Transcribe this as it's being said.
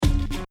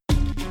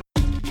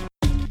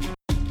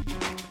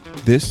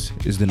This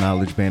is the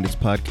Knowledge Bandits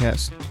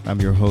podcast. I'm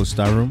your host,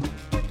 Arum.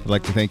 I'd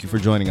like to thank you for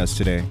joining us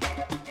today.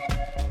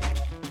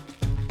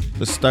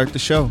 Let's start the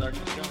show.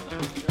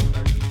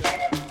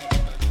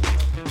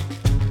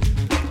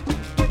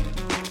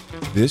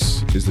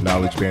 This is the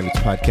Knowledge Bandits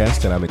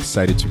podcast, and I'm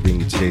excited to bring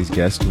you today's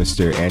guest,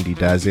 Mr. Andy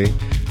Daze.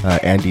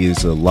 Andy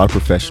is a law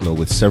professional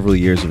with several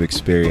years of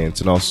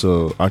experience and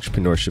also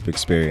entrepreneurship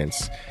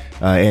experience.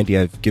 Andy,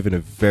 I've given a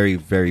very,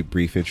 very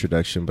brief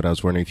introduction, but I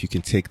was wondering if you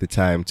can take the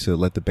time to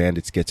let the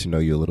bandits get to know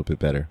you a little bit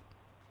better.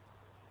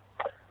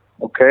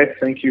 Okay,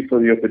 thank you for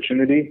the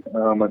opportunity,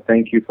 and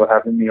thank you for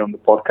having me on the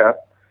podcast.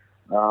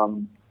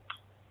 I'm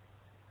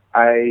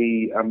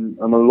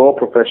a law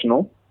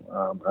professional,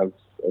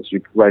 as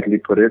you rightly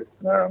put it.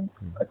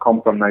 I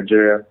come from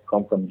Nigeria,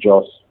 come from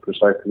Jos,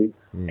 precisely,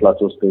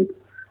 Plateau State.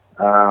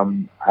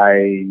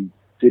 I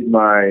did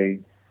my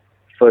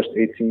first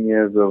 18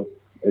 years of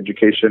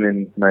education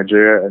in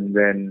Nigeria and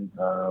then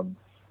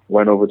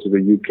went over to the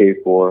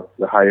UK for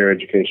the higher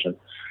education.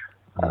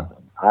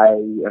 I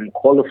am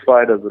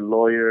qualified as a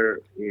lawyer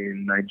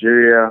in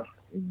Nigeria,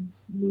 in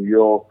New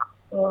York,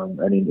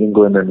 and in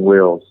England and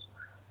Wales.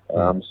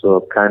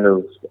 So I've kind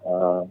of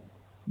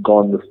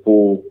gotten the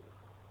full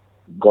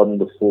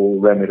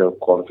remit of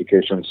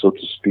qualification, so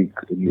to speak,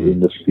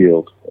 in this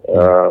field.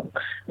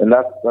 And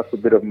that's a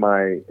bit of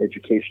my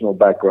educational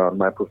background.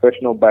 My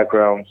professional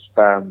background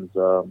spans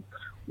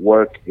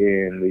work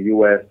in the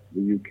US,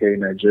 the UK,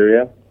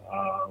 Nigeria,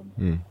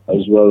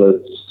 as well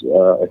as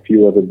a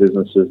few other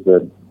businesses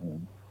that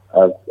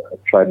I've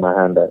tried my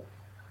hand at.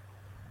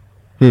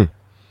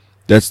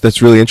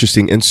 That's really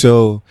interesting. And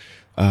so,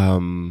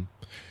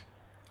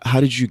 how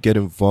did you get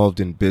involved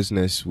in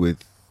business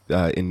with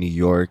in New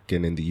York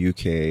and in the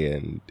UK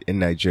and in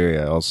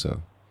Nigeria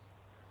also?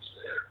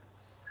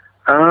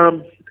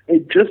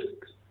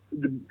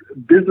 The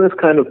business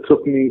kind of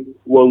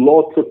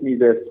law took me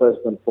there first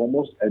and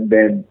foremost, and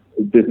then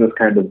business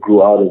kind of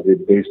grew out of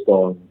it based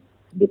on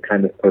the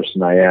kind of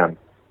person I am.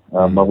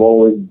 I've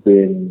always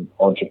been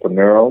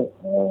entrepreneurial.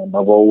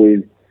 I've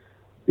always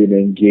been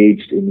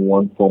engaged in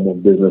one form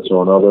of business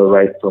or another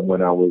right from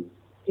when I was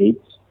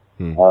 8.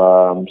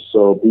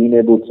 So being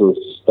able to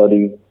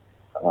study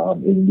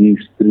in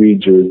these 3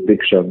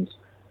 jurisdictions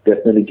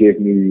definitely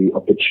gave me the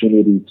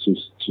opportunity to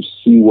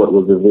see what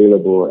was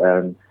available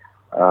and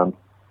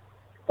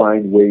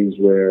find ways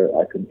where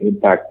I can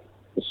impact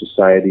the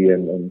society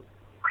and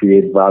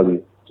create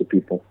value to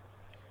people.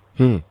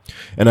 And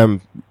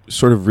I'm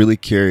sort of really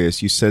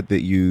curious. You said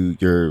that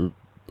your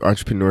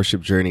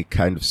entrepreneurship journey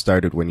kind of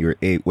started when you were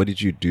 8. What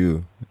did you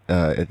do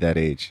at that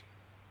age?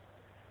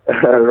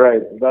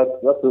 Right.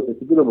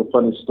 It's a bit of a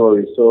funny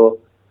story. So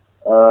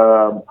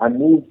I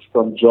moved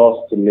from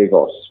Jos to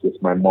Lagos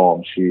with my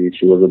mom. She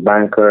was a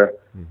banker,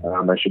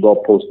 and she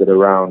got posted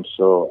around.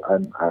 So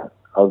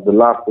I was the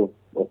last of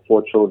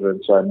 4 children,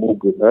 so I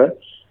moved with her.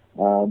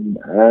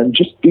 And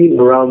just being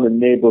around the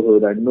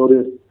neighborhood, I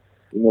noticed,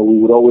 we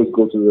would always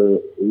go to the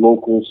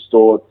local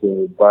store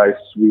to buy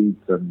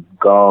sweets and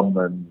gum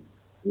and,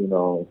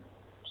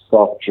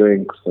 soft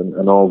drinks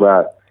and all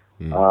that.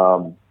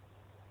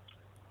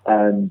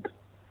 And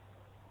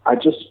I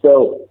just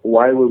felt,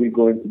 why were we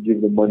going to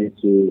give the money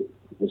to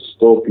the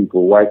store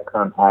people? Why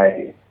can't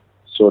I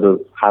sort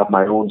of have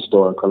my own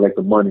store and collect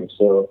the money?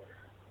 So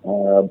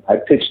I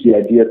pitched the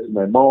idea to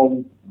my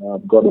mom,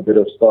 got a bit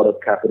of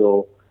startup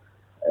capital,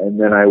 and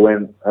then I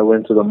went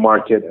to the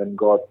market and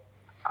got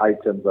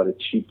items at a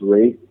cheap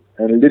rate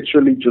and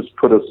literally just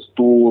put a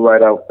stool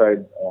right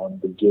outside on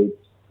the gate,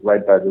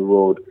 right by the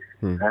road,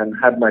 and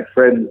had my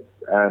friends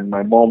and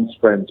my mom's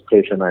friends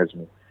patronize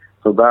me.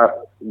 So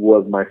that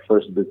was my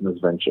first business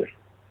venture.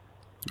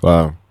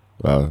 Wow.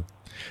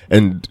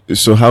 And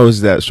so how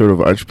is that sort of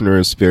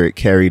entrepreneurial spirit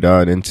carried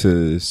on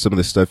into some of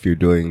the stuff you're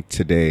doing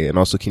today? And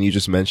also, can you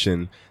just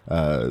mention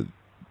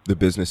the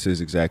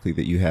businesses exactly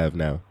that you have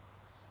now?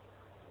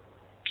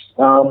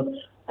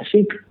 I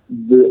think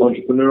the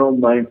entrepreneurial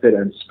mindset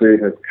and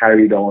spirit has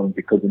carried on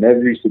because in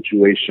every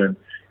situation,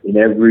 in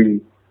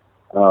every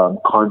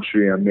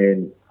country I'm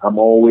in, I'm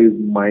always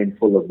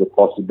mindful of the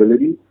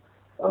possibilities.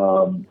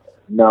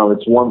 Now,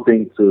 it's one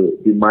thing to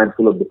be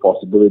mindful of the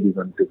possibilities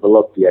and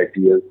develop the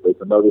ideas, but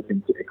it's another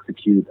thing to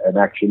execute and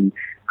actually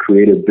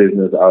create a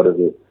business out of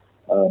it.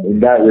 In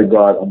that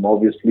regard, I'm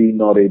obviously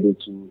not able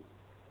to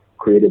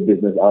create a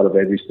business out of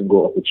every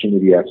single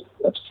opportunity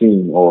I've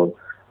seen or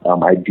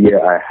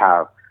idea I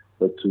have,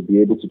 but to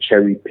be able to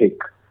cherry pick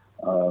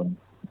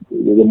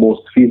the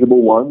most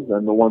feasible ones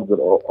and the ones that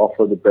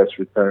offer the best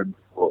return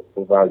for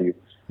value.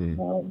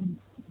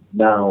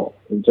 Now,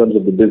 in terms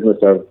of the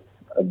business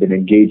I've been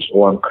engaged,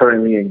 or I'm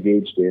currently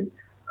engaged in,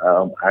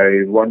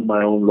 I run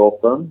my own law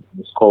firm.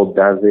 It's called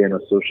Daze and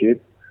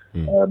Associates.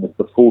 It's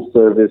a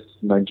full-service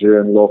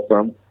Nigerian law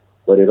firm,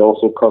 but it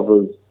also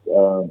covers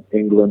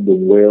England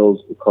and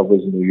Wales. It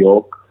covers New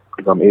York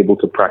because I'm able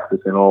to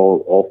practice in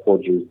all 4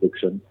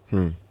 jurisdictions.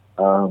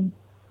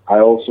 I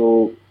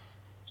also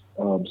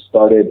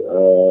started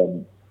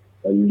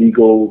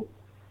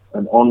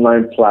an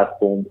online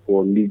platform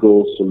for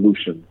legal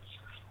solutions.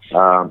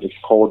 It's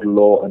called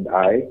Law and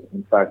I.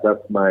 In fact,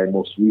 that's my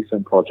most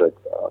recent project.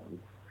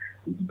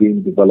 It's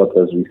being developed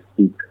as we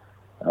speak.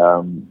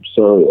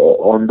 So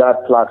on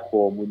that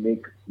platform, we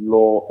make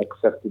law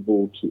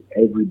accessible to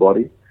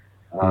everybody.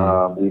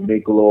 We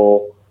make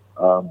law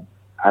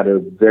at a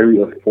very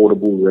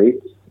affordable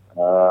rate,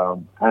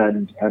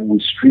 and we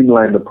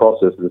streamline the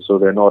processes so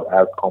they're not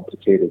as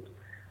complicated.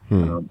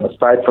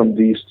 Aside from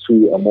these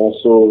two, I'm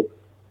also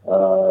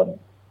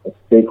a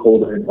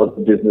stakeholder in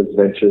other business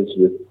ventures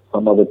with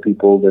some other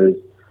people. There's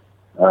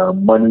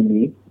Money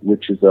Me,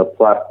 which is a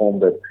platform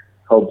that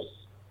helps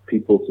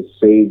people to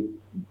save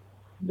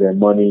their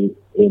money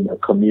in a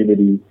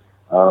community,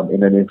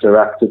 in an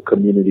interactive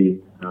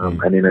community,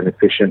 and in an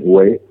efficient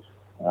way.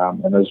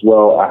 And as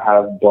well, I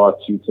have Bar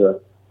Tutor,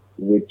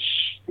 which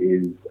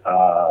is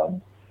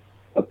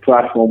a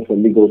platform for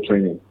legal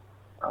training.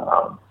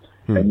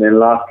 And then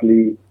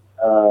lastly,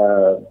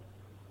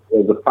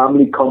 there's a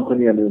family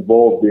company I'm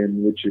involved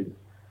in, which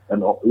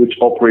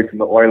operates in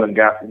the oil and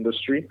gas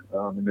industry,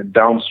 in the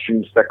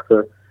downstream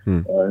sector,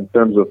 in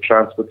terms of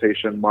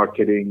transportation,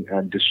 marketing,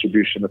 and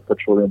distribution of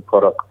petroleum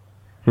products.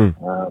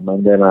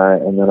 And then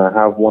I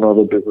have one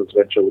other business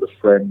venture with a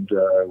friend.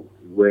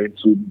 We're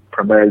into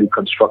primarily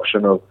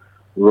construction of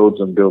roads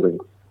and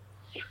buildings.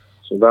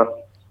 So that's,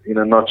 in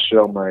a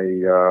nutshell,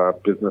 my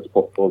business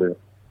portfolio.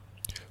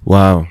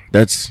 Wow,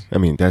 that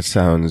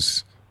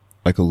sounds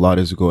like a lot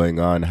is going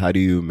on. How do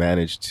you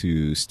manage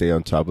to stay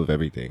on top of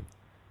everything?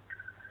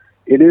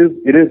 It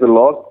is a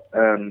lot,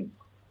 and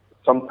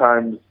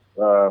sometimes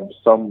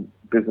some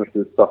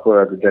businesses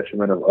suffer at the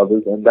detriment of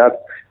others, and that's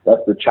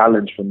the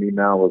challenge for me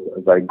now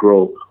as I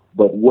grow.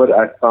 But what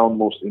I found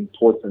most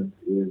important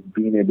is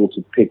being able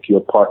to pick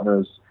your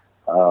partners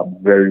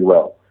very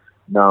well.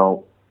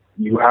 Now,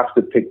 you have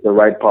to pick the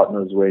right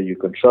partners where you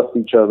can trust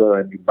each other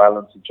and you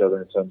balance each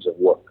other in terms of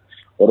work.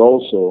 But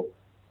also,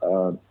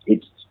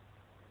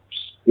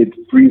 it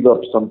frees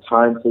up some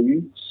time for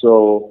you.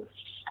 So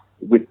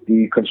with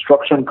the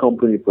construction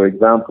company, for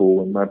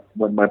example,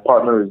 when my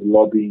partner is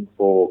lobbying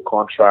for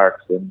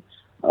contracts and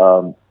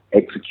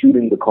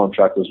executing the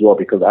contract as well,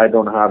 because I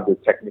don't have the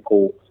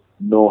technical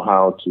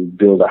know-how to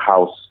build a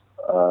house,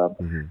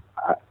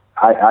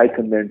 I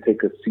can then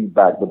take a seat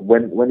back. But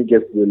when it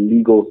gets to the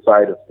legal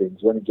side of things,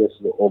 when it gets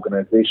to the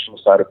organizational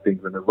side of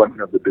things and the running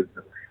of the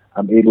business,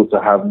 I'm able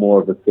to have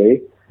more of a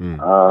say.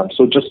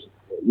 So just,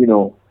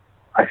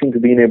 I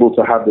think being able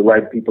to have the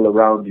right people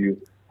around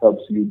you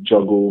helps you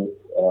juggle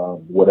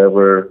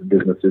whatever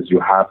businesses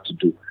you have to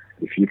do.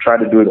 If you try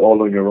to do it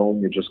all on your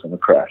own, you're just going to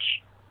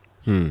crash.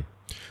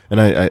 And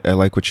I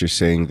like what you're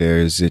saying there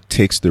is it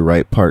takes the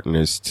right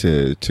partners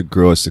to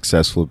grow a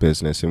successful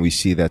business. And we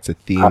see that's a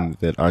theme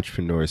that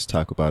entrepreneurs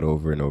talk about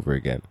over and over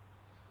again.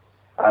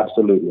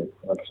 Absolutely.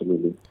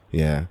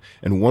 Yeah.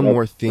 And one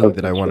more thing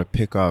that I want to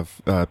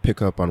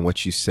pick up on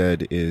what you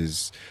said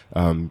is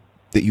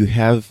that you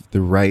have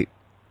the right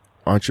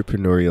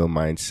entrepreneurial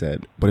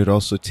mindset, but it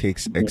also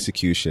takes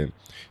execution.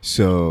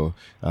 So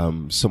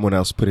someone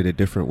else put it a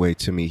different way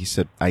to me. He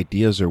said,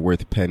 ideas are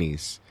worth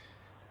pennies.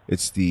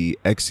 It's the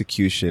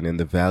execution and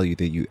the value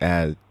that you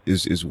add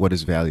is what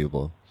is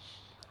valuable.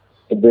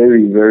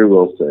 Very, very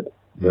well said.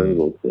 Very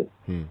well said.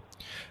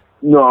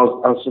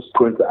 No, I was just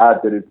going to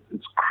add that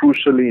it's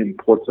crucially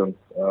important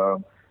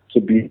to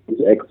be able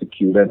to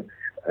execute.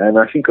 And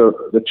I think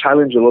the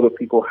challenge a lot of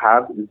people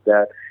have is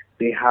that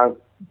they have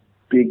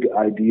big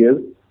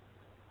ideas,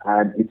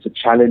 and it's a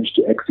challenge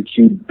to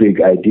execute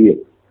big ideas.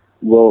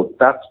 Well,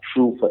 that's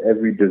true for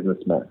every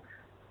businessman.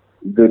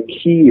 The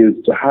key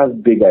is to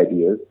have big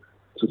ideas,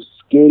 to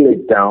scale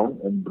it down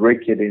and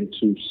break it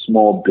into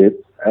small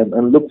bits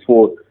and look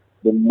for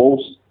the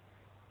most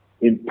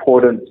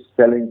important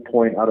selling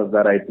point out of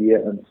that idea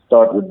and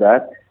start with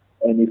that.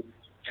 And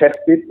test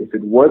it. If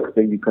it works,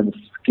 then you can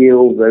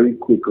scale very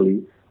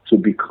quickly to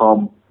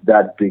become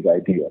that big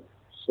idea.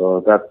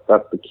 So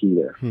that's the key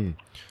there.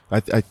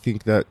 I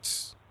think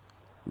that's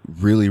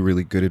really,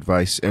 really good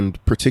advice.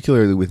 And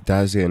particularly with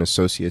Daze and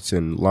Associates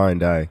and Law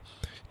and I,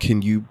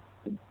 can you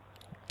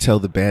tell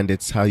the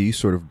bandits how you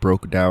sort of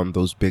broke down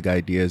those big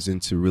ideas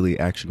into really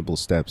actionable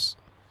steps?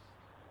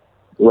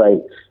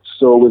 Right.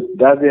 So with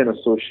Daze and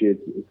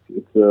Associates,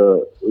 it's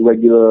a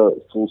regular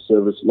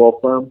full-service law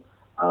firm.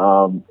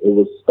 It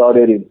was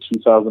started in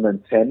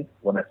 2010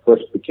 when I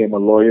first became a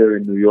lawyer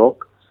in New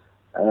York.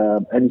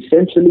 And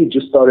essentially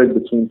just started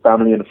between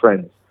family and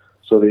friends.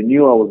 So they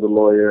knew I was a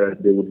lawyer,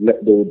 and they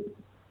would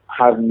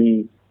have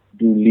me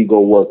do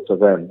legal work for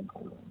them.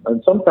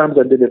 And sometimes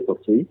I did it for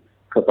free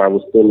because I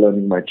was still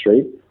learning my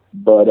trade.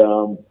 But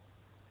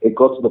it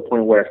got to the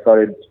point where I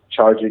started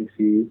charging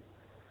fees,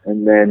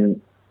 and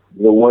then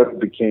the work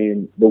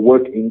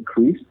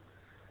increased,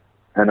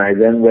 and I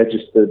then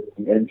registered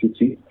the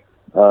entity.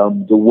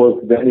 The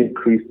work then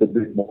increased a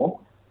bit more.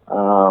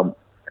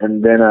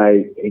 And then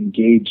I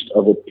engaged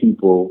other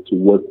people to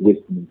work with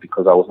me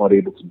because I was not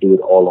able to do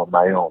it all on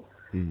my own.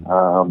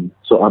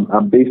 So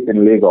I'm based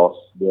in Lagos,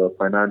 the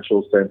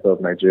financial center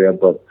of Nigeria,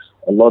 but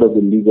a lot of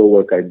the legal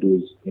work I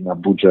do is in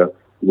Abuja,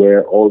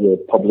 where all the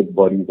public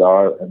bodies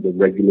are and the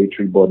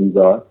regulatory bodies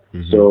are.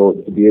 Mm-hmm. So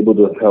to be able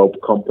to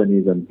help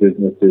companies and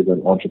businesses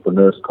and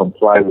entrepreneurs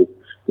comply with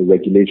the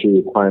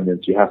regulatory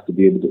requirements, you have to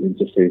be able to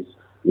interface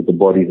with the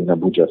bodies in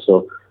Abuja.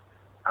 So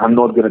I'm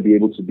not going to be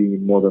able to be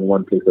in more than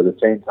one place at the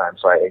same time.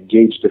 So I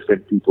engage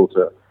different people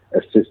to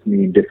assist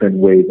me in different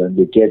ways, and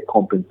they get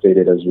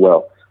compensated as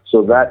well.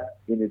 So that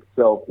in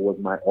itself was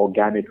my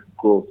organic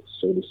growth,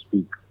 so to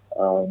speak.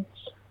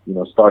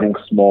 Starting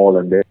small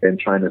and then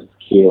trying to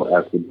scale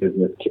as the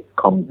business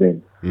comes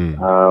in.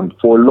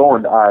 For Law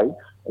and I,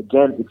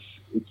 again,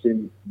 it's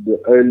in the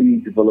early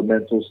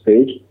developmental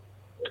stage,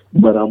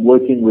 but I'm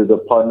working with a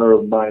partner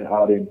of mine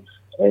out in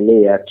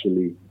LA,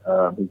 actually.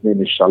 His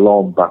name is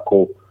Shalom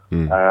Bako.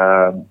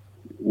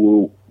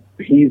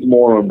 He's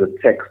more on the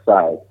tech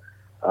side,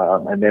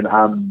 and then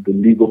I'm the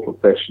legal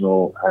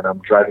professional, and I'm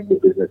driving the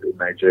business in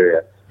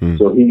Nigeria.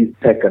 So he's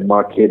tech and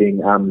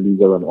marketing, I'm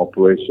legal and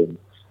operations.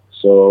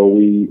 So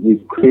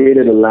we've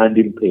created a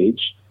landing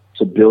page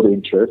to build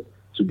interest,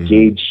 to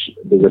gauge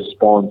the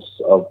response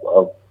of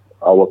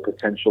our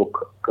potential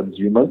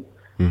consumers.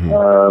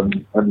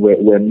 And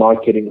we're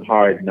marketing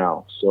hard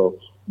now. So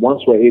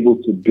once we're able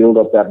to build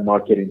up that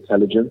market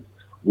intelligence,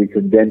 we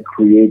can then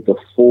create the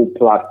full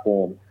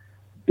platform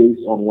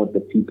based on what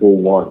the people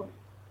want.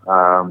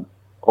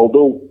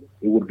 Although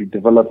it would be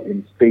developed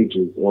in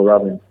stages, or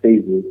rather in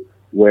phases,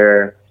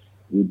 where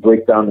we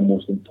break down the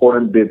most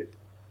important bits,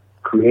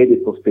 create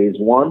it for phase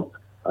one.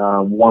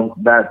 Once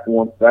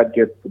that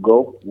gets to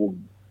go, we'll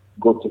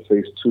go to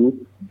phase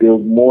two,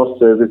 build more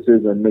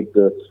services and make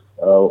the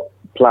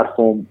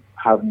platform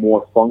have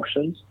more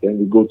functions. Then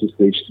we go to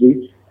stage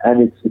three,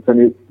 and it's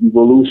an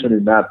evolution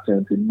in that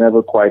sense. It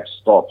never quite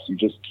stops. You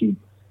just keep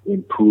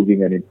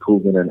improving and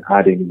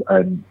adding,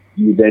 and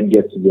you then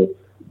get to the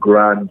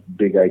grand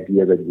big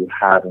idea that you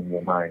have in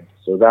your mind.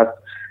 So that's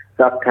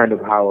kind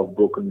of how I've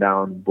broken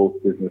down both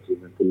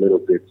businesses into little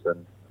bits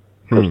and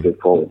pushed it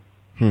forward.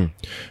 And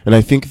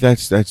I think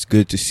that's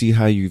good to see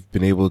how you've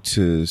been able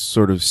to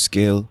sort of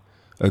scale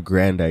a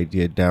grand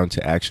idea down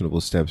to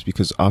actionable steps,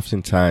 because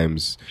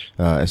oftentimes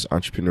as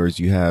entrepreneurs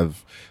you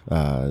have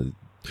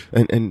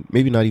and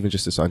maybe not even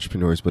just as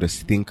entrepreneurs, but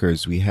as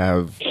thinkers, we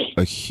have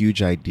a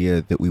huge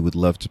idea that we would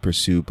love to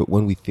pursue, but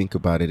when we think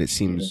about it, it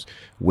seems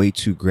way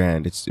too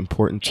grand. It's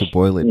important to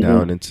boil it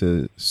down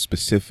into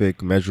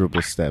specific,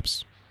 measurable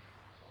steps.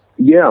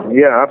 Yeah,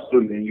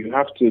 absolutely. You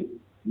have to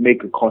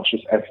make a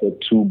conscious effort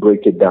to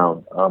break it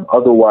down.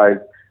 Otherwise,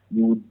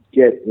 you would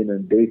get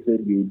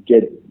inundated, you would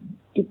get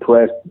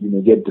depressed,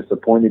 get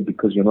disappointed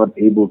because you're not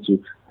able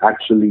to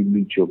actually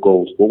meet your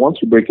goals. But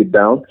once you break it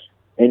down,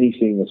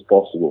 anything is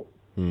possible.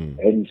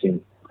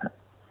 Anything.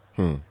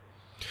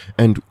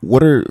 And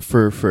what are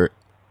for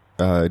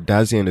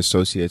Daze and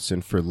Associates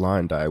and for Law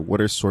and I, what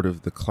are sort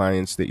of the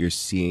clients that you're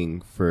seeing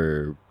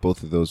for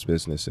both of those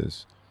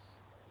businesses?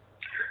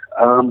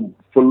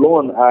 For Law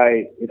and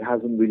I, it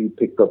hasn't really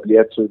picked up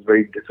yet, so it's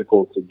very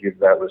difficult to give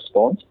that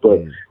response.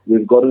 But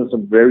we've gotten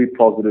some very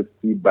positive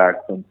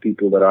feedback from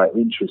people that are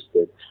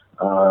interested.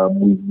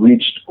 We've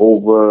reached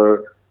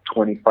over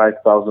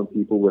 25,000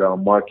 people with our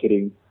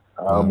marketing.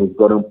 We've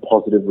gotten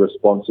positive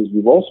responses.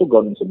 We've also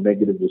gotten some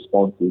negative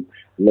responses.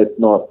 Let's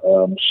not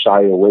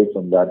shy away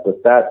from that.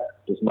 But that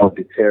does not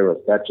deter us.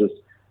 That just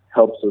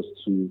helps us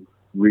to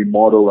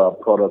remodel our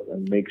product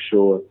and make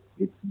sure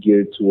it's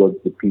geared towards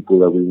the people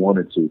that we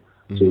wanted to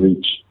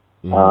reach.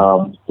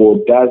 For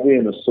Daze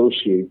and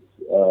Associates,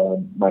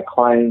 my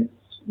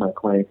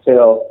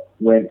clientele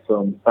went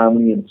from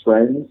family and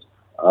friends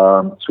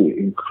to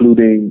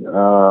including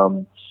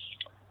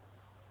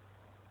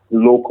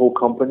local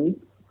companies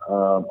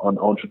on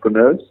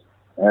entrepreneurs,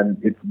 and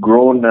it's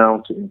grown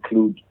now to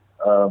include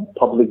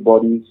public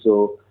bodies,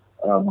 so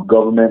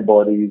government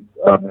bodies.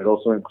 It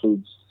also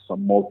includes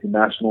some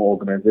multinational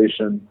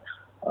organizations.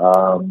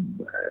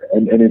 And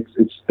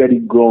it's steady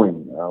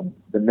growing.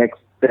 The next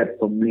step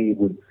for me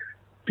would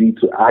be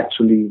to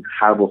actually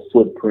have a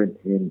footprint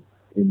in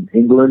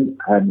England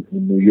and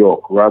in New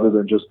York, rather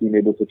than just being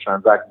able to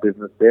transact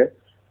business there.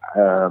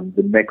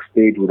 The next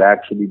stage would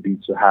actually be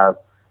to have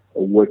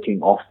a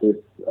working office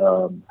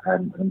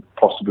and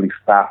possibly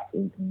staff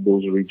in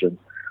those regions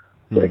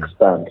to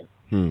expand.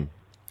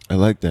 I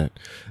like that.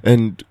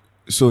 And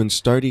so in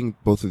starting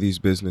both of these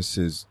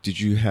businesses, did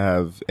you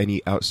have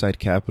any outside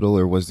capital,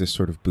 or was this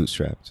sort of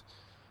bootstrapped?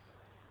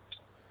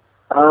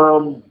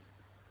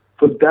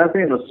 For Daze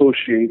and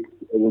Associates,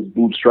 it was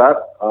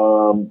bootstrapped.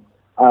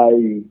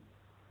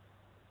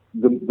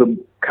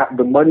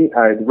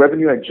 The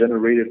revenue I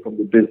generated from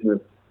the business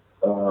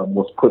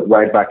was put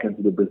right back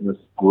into the business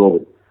to grow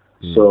it.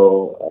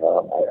 So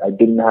I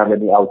didn't have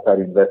any outside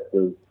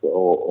investors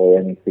or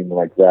anything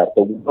like that.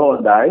 But with Law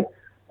and I,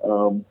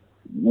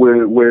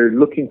 we're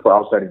looking for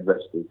outside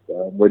investors.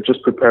 We're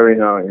just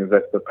preparing our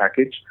investor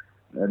package,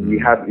 and we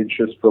have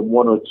interest from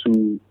one or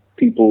two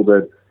people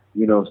that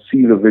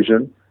see the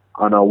vision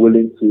and are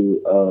willing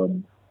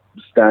to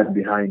stand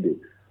behind it.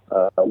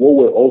 What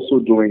we're also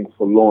doing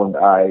for Law and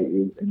I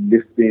is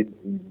enlisting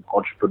in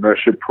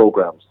entrepreneurship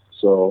programs.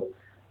 So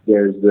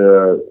there's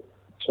the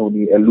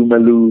Tony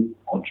Elumelu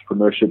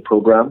Entrepreneurship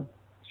Program,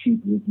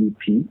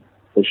 TEEP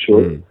for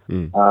short.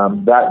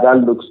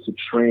 That looks to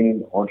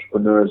train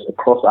entrepreneurs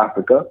across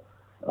Africa.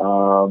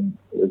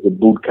 There's a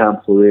boot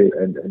camp for it,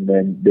 and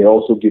then they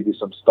also give you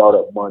some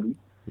startup money.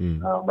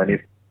 And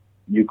if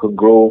you can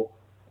grow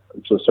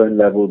to a certain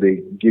level,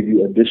 they give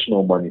you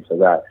additional money for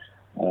that.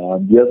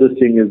 The other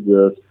thing is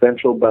the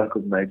Central Bank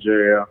of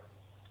Nigeria,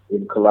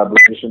 in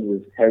collaboration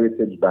with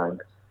Heritage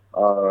Bank,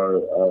 are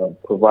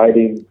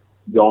providing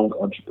young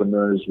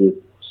entrepreneurs with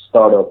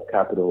startup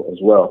capital as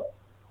well.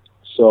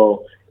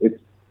 So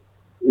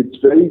it's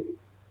very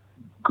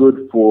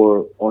good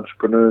for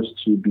entrepreneurs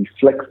to be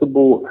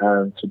flexible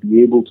and to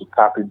be able to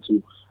tap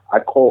into, I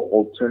call,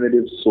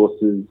 alternative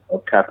sources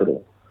of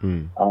capital.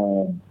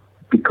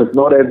 Because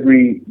not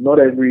every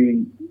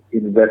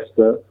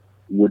investor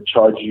would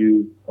charge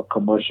you a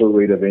commercial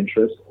rate of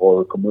interest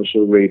or a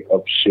commercial rate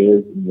of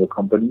shares in your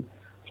company.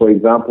 For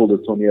example, the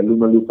Tony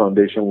Elumelu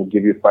Foundation will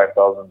give you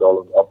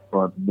 $5,000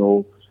 upfront,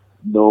 no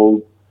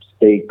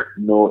stake,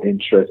 no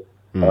interest,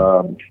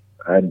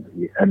 and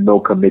no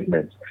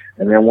commitments.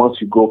 And then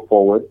once you go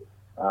forward,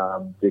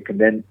 they can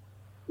then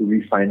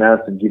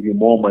refinance and give you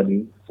more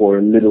money for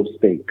a little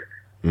stake.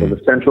 So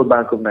the Central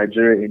Bank of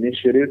Nigeria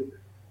initiative,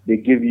 they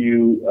give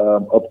you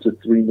up to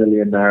 3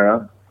 million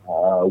naira,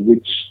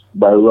 which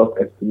by rough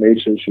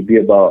estimation should be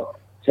about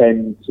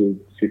 $10,000 to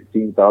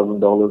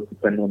 $15,000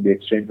 depending on the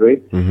exchange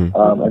rate.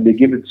 And they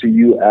give it to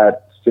you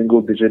at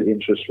single-digit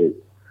interest rate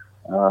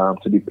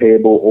to be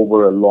payable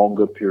over a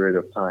longer period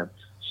of time.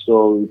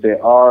 So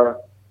there are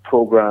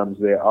programs,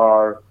 there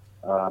are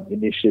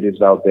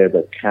initiatives out there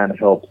that can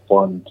help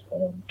fund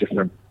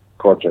different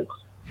projects.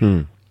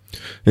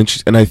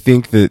 And I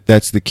think that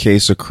that's the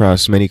case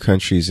across many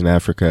countries in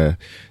Africa,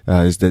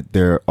 is that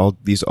there are all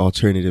these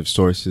alternative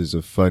sources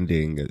of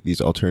funding,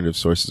 these alternative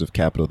sources of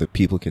capital that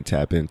people can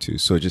tap into.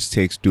 So it just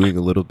takes doing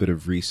a little bit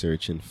of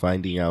research and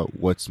finding out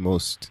what's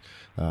most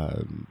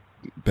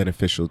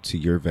beneficial to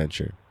your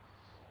venture.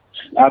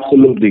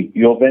 Absolutely.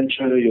 Your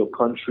venture, your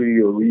country,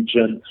 your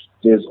region,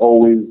 there's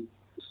always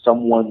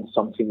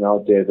something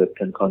out there that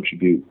can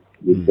contribute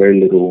with very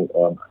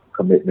little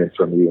commitment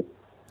from you.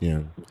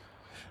 Yeah.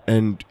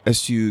 And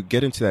as you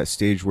get into that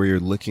stage where you're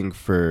looking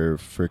for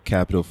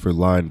capital for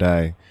Law &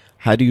 Die,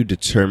 how do you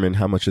determine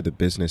how much of the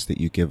business that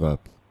you give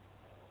up?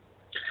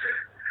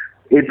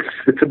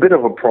 It's a bit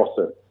of a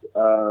process.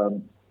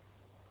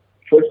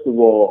 First of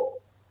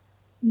all,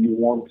 you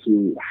want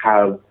to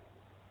have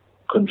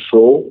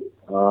control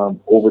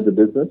over the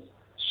business.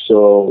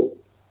 So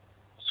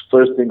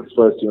first things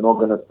first, you're not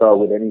going to start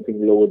with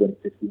anything lower than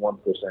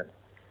 51%.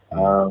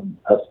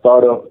 A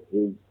startup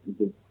is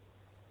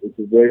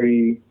a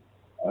very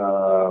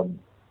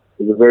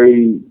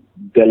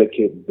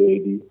delicate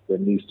baby that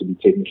needs to be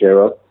taken care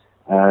of,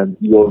 and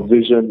your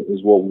vision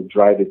is what will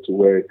drive it to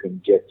where it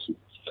can get to.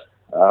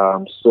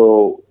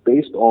 So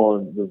based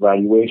on the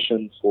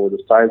valuation for the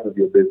size of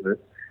your business,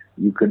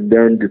 you can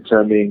then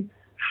determine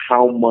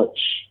how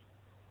much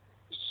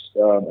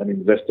an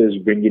investor is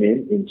bringing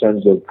in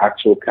terms of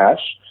actual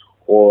cash,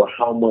 or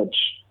how much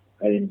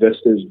an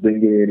investor is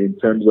bringing in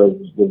terms of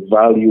the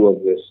value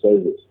of their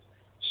service.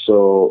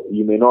 So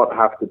you may not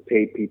have to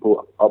pay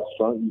people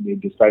upfront. You may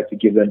decide to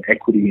give them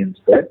equity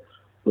instead.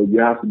 But you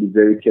have to be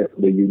very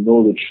careful that you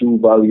know the true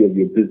value of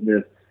your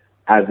business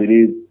as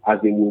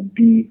it will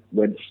be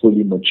when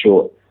fully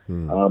mature.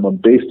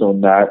 And based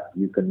on that,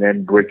 you can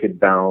then break it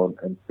down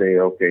and say,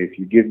 okay, if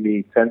you give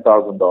me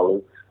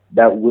 $10,000,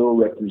 that will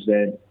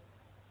represent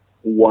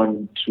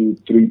 1%,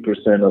 2%,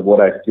 3% of what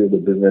I feel the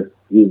business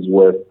is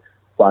worth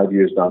 5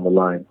 years down the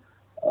line.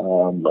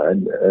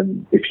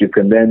 And if you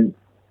can then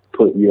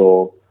put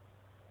your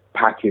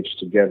package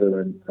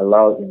together and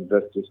allow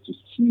investors to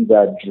see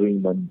that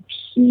dream and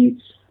see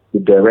the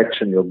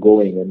direction you're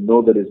going and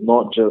know that it's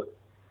not just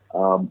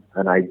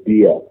an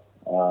idea,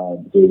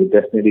 they would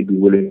definitely be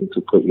willing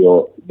to put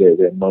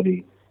their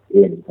money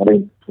in. I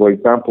mean, for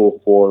example,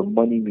 for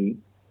MoneyMe,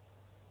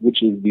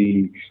 which is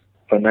the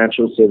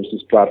financial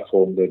services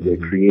platform that they're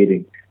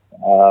creating,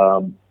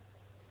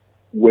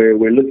 where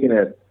we're looking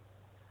at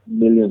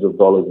millions of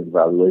dollars in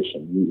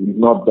valuation. We've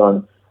not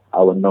done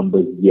our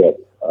numbers yet,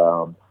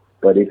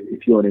 but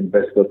if you're an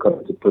investor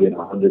coming to put in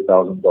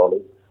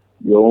 $100,000,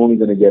 you're only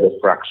going to get a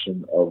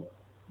fraction of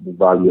the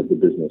value of the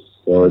business.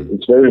 So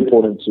it's very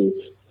important to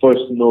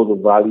first know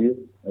the value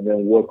and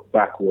then work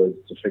backwards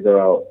to figure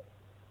out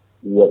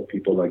what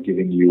people are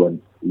giving you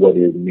and what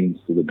it means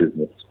to the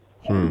business.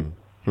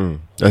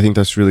 I think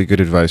that's really good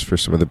advice for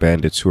some of the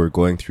bandits who are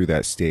going through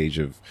that stage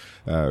of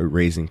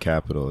raising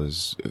capital,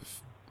 is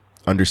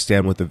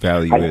understand what the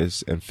value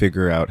is and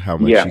figure out how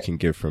much you can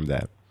give from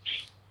that.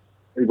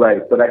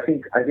 Right. But I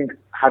think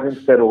having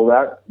said all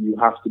that, you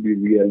have to be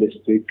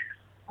realistic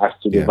as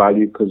to the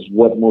value, because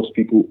what most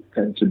people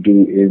tend to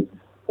do is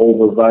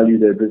overvalue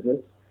their business,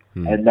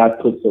 and that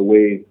puts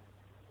away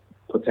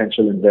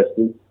potential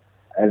investors.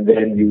 And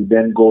then you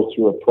then go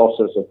through a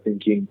process of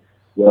thinking,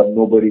 well,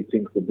 nobody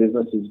thinks the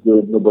business is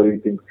good. Nobody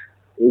thinks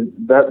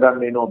that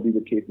may not be the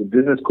case. The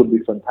business could be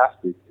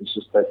fantastic. It's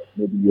just that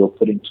maybe you're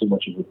putting too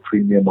much of a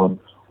premium on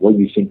what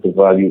you think the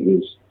value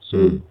is.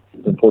 So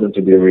it's important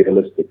to be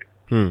realistic.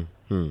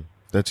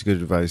 That's good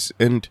advice.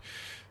 And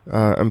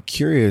I'm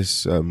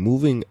curious,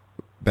 moving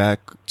back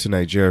to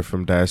Nigeria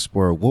from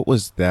diaspora, what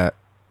was that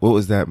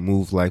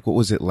move like? What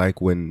was it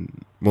like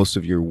when most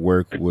of your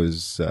work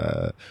was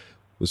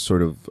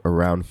sort of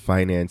around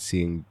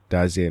financing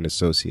Daze and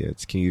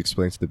Associates? Can you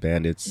explain to the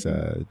bandits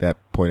that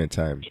point in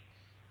time?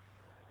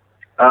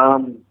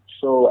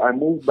 So I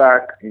moved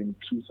back in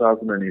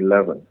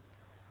 2011,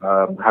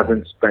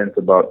 having spent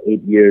about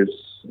 8 years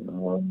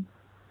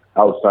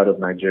outside of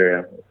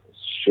Nigeria,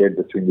 shared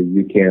between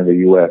the UK and the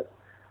US.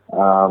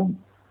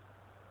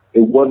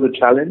 It was a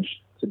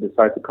challenge to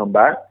decide to come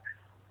back,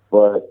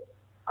 but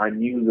I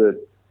knew that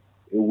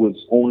it was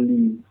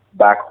only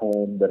back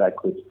home that I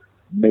could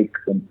make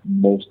the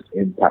most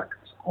impact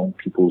on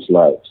people's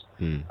lives.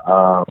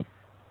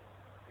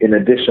 In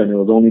addition, it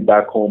was only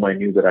back home I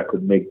knew that I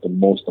could make the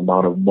most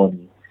amount of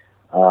money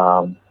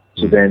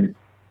to then,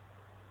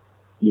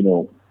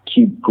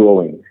 keep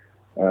growing.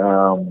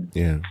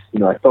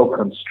 I felt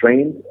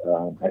constrained.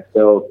 I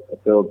felt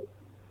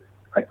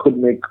I could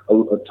make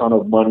a ton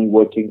of money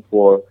working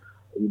for,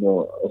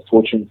 a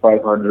Fortune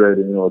 500,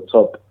 a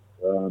top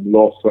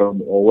law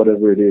firm or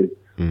whatever it is,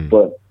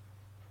 but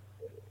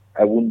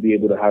I wouldn't be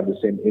able to have the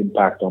same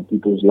impact on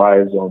people's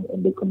lives, on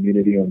the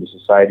community, on the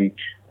society,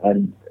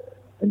 and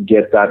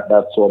get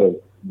that sort of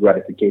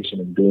gratification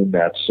in doing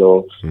that.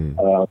 So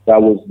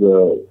that was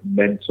the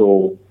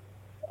mental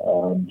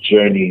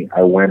journey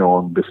I went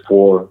on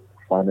before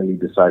finally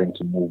deciding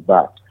to move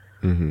back.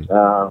 In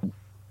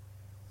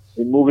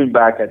moving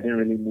back, I didn't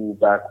really move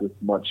back with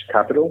much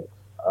capital,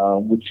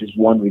 which is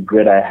one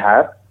regret I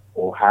had.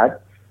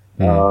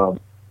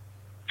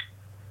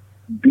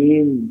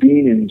 Being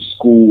in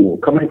school,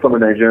 coming from a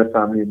Nigerian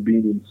family and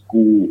being in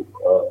school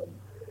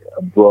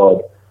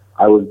abroad,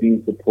 I was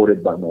being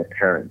supported by my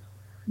parents.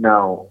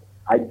 Now,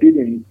 I did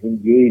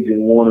engage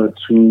in one or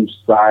two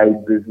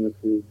side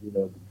businesses,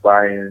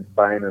 buying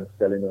and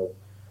selling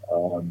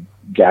of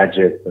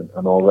gadgets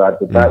and all that,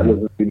 but that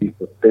wasn't really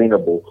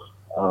sustainable.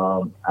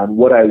 And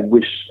what I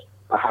wish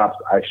perhaps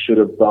I should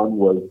have done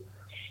was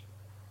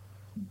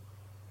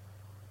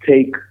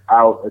take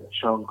out a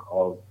chunk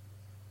of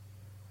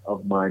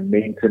my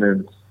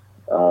maintenance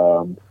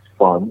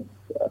fund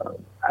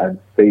and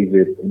save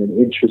it in an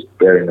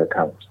interest-bearing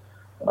account.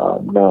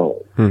 Now,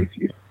 if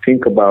you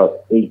think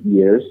about 8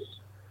 years,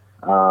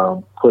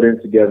 putting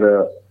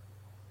together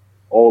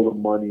all the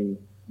money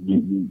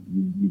you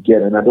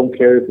get, and I don't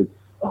care if it's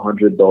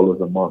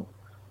 $100 a month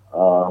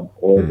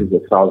or if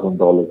it's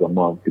 $1,000 a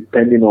month,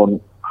 depending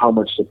on how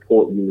much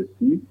support you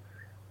receive,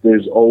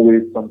 there's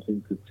always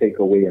something to take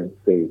away and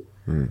save.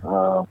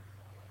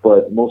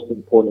 But most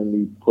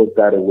importantly, put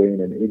that away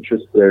in an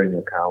interest-bearing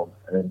account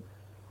and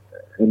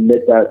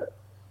let that,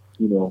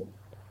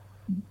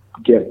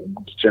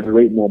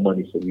 generate more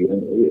money for you.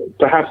 And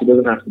perhaps it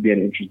doesn't have to be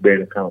an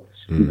interest-bearing account.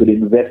 You could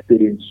invest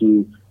it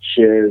into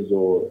shares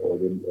or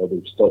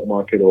the stock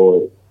market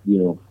or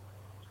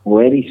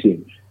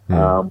anything.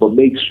 But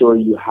make sure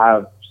you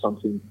have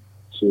something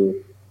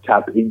to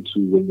tap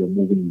into when you're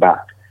moving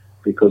back,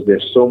 because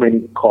there's so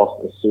many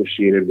costs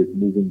associated with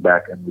moving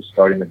back and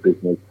restarting a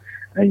business.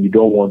 And you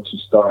don't want to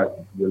start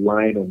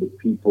relying on the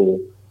people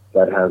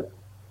that have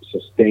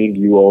sustained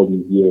you all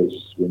these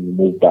years when you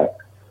move back.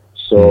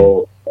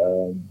 So,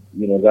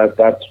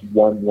 that's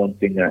one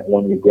thing,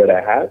 one regret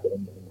I had.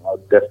 And I'll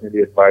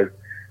definitely advise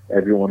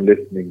everyone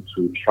listening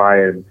to try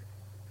and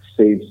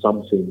save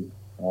something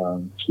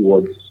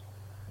towards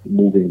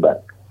moving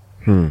back.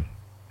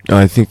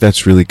 I think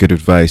that's really good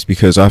advice,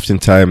 because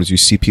oftentimes you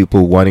see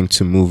people wanting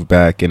to move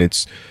back and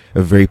it's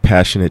a very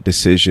passionate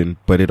decision,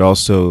 but it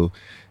also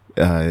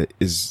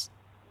is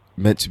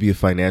meant to be a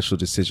financial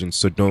decision.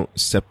 So don't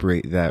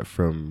separate that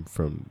from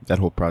that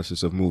whole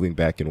process of moving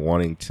back and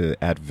wanting to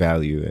add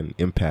value and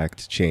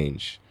impact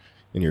change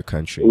in your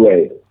country.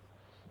 Right.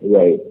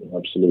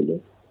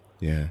 Absolutely.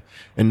 Yeah.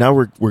 And now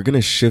we're going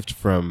to shift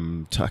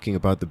from talking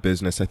about the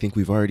business. I think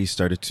we've already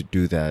started to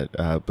do that,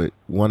 but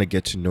want to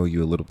get to know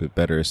you a little bit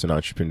better as an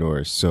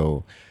entrepreneur.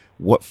 So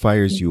what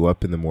fires you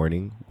up in the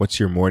morning? What's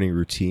your morning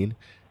routine?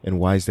 And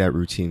why is that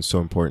routine so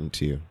important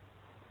to you?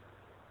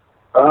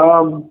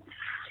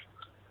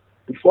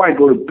 Before I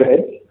go to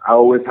bed, I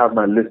always have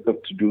my list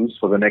of to-dos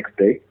for the next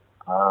day,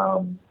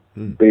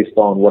 based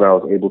on what I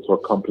was able to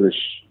accomplish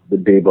the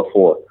day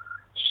before.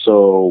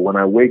 So when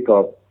I wake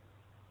up,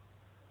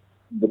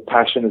 the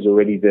passion is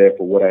already there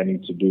for what I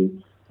need to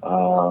do,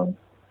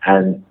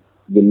 and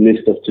the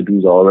list of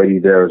to-dos are already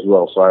there as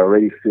well. So I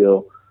already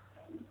feel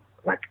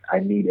like I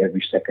need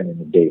every second in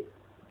the day.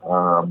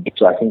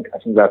 So I think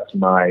that's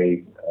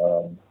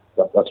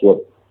that's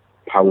what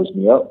powers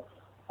me up.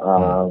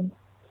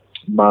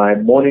 My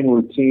morning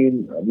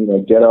routine, I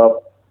get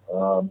up,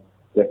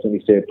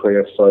 definitely say a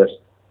prayer first,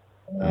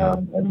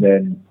 and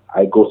then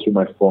I go through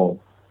my phone,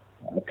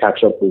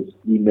 catch up with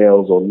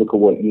emails or look at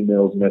what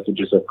emails,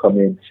 messages have come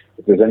in.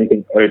 If there's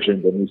anything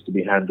urgent that needs to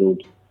be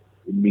handled,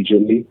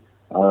 immediately.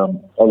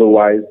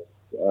 Otherwise,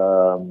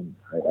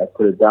 I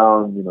put it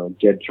down,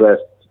 get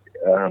dressed,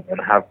 and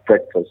have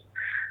breakfast.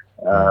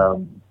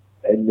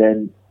 And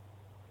then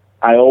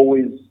I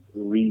always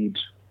read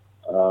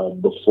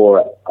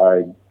before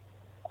I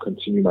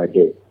continue my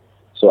day.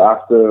 So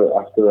after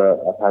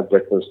I've had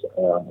breakfast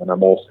and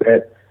I'm all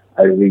set,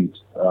 I read.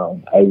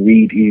 I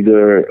read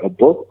either a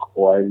book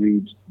or I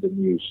read the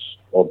news,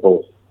 or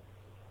both.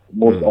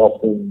 Most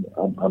often,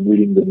 I'm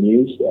reading the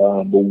news.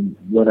 But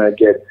when I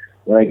get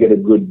a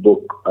good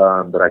book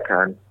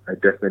that I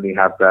definitely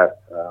have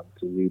that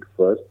to read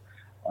first.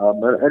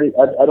 And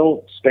I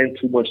don't spend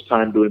too much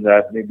time doing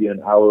that. Maybe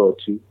an hour or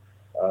two.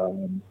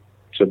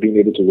 So being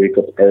able to wake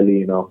up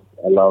early,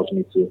 allows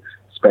me to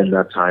spend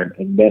that time,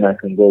 and then I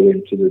can go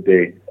into the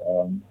day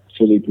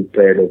fully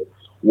prepared of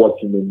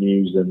watching the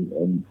news,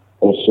 and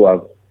also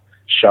I've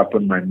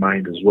sharpened my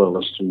mind as well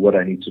as to what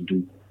I need to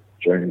do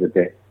during the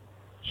day.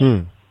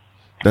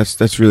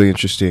 That's really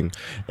interesting.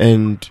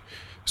 And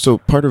so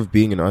part of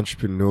being an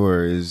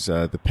entrepreneur is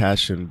the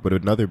passion, but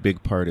another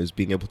big part is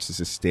being able to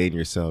sustain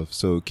yourself.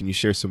 So can you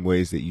share some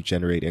ways that you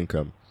generate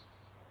income?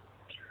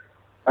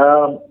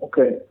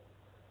 Okay.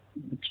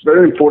 It's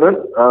very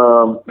important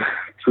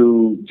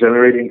to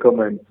generate income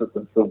and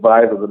to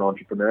survive as an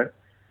entrepreneur,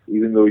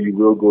 even though you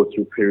will go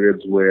through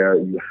periods where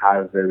you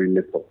have very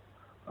little.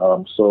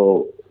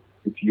 So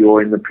if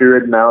you're in the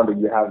period now that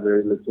you have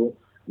very little,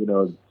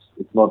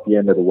 it's not the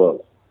end of the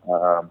world.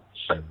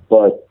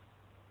 But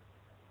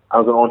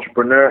as an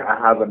entrepreneur, I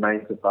have a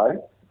 9 to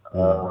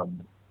 5,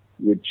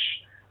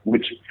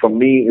 which for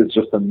me is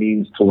just a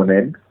means to an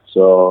end.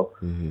 So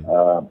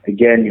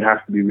again, you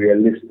have to be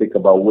realistic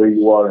about where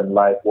you are in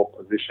life, what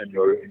position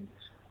you're in,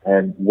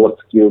 and what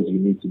skills you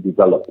need to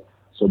develop.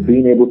 So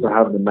being able to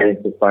have the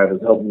 9 to 5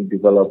 has helped me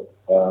develop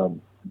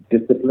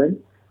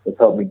discipline. It's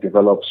helped me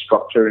develop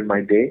structure in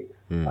my day,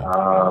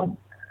 and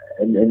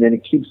then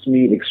it keeps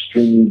me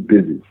extremely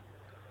busy.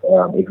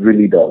 It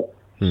really does.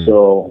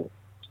 So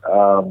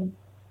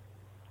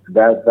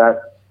that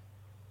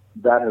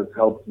has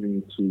helped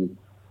me to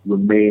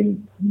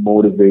remain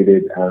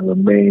motivated and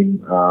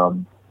remain,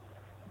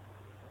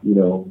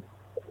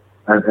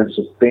 and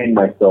sustain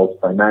myself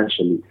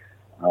financially,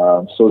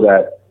 so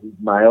that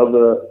my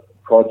other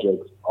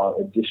projects are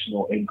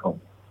additional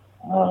income.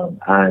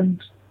 And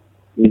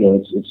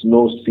it's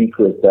no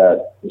secret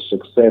that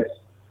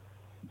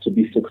to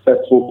be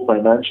successful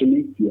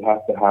financially, you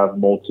have to have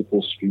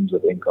multiple streams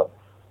of income.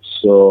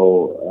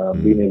 So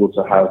being able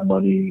to have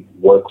money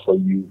work for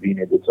you, being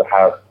able to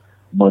have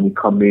money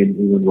come in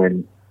even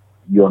when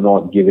you're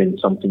not giving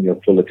something your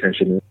full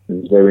attention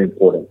is very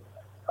important.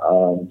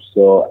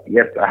 So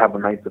yes, I have a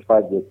 9 to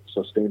 5 that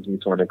sustains me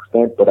to an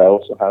extent, but I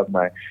also have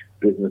my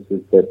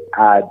businesses that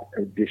add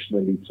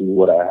additionally to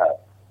what I have.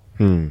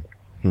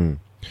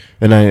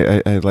 And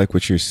I like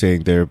what you're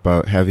saying there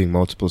about having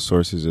multiple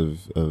sources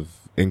of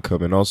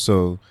income, and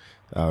also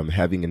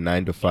having a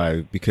 9 to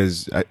 5,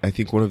 because I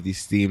think one of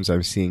these themes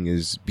I'm seeing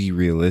is be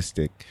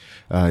realistic.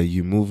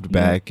 You moved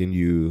back and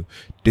you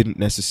didn't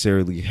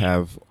necessarily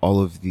have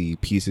all of the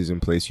pieces in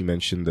place. You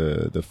mentioned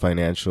the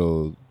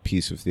financial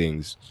piece of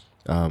things.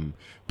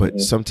 But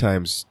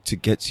sometimes to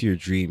get to your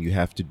dream, you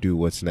have to do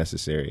what's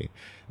necessary.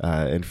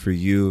 And for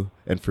you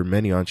and for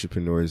many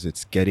entrepreneurs,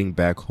 it's getting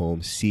back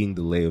home, seeing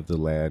the lay of the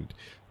land,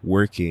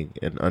 working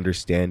and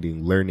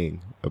understanding,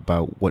 learning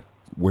about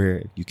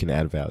where you can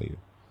add value.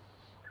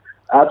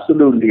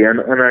 Absolutely. And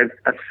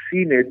I've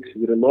seen it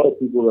with a lot of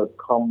people that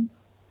come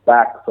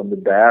back from the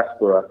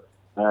diaspora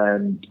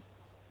and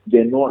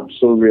they're not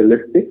so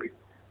realistic.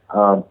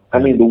 The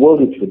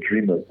world is for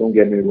dreamers. Don't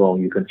get me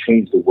wrong. You can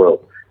change the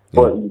world,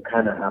 but you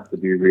kind of have to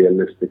be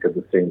realistic at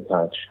the same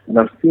time. And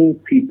I've seen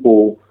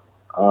people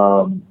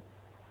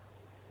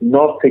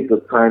not take the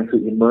time to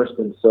immerse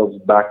themselves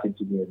back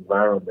into the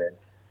environment.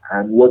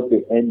 And what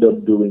they end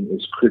up doing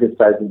is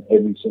criticizing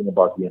everything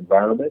about the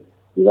environment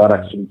without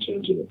actually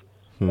changing it.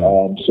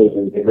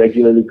 So they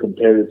regularly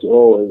compare it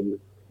to,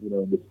 in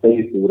the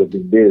States it would have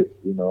been this,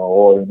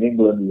 or in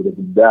England it would have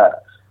been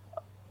that.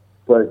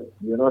 But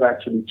you're not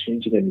actually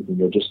changing anything.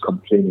 You're just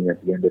complaining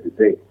at the end of the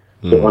day.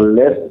 So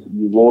unless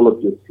you roll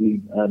up your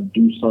sleeve and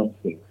do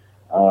something,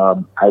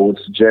 I would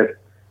suggest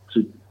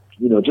to,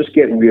 just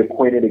get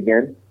reacquainted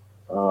again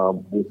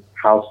with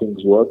how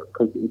things work,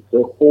 because it's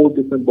a whole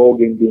different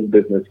ballgame doing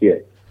business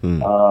here.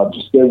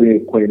 Just get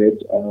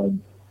reacquainted,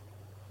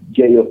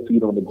 get your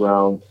feet on the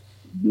ground,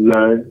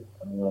 learn.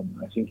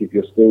 I think if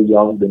you're still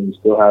young, then you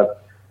still have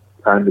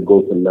time to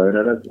go to learn.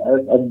 And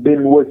I've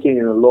been working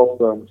in a law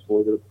firm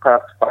for the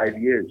past 5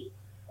 years,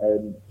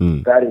 and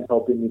that is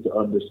helping me to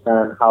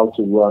understand how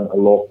to run a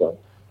law firm.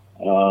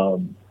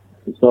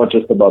 It's not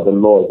just about the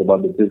law, it's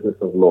about the business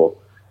of law.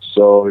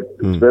 So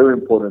it's very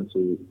important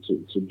to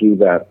do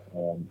that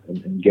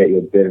and get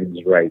your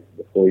bearings right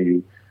before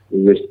you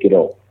risk it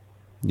all.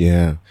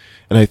 Yeah,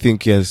 and I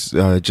think yes,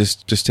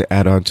 just to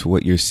add on to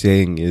what you're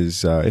saying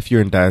is, if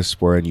you're in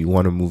diaspora and you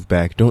want to move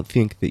back, don't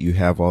think that you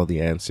have all the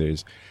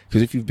answers.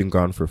 Because if you've been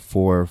gone for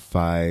 4,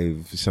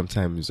 5,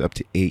 sometimes up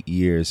to 8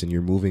 years, and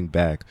you're moving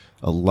back,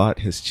 a lot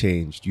has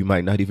changed. You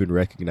might not even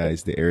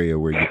recognize the area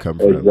where you come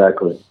from.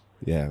 Exactly.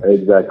 Yeah.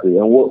 Exactly.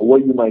 And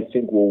what you might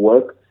think will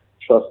work,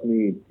 trust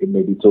me, it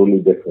may be totally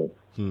different.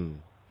 Hmm.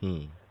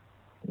 Hmm.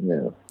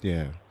 Yeah.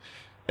 Yeah.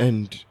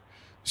 And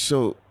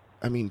so,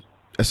 I mean,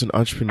 as an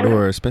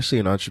entrepreneur, especially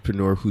an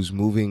entrepreneur who's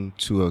moving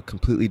to a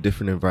completely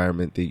different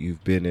environment that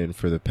you've been in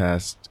for the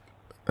past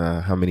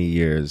how many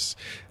years,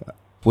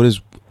 what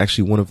is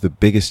actually one of the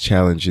biggest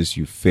challenges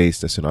you've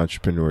faced as an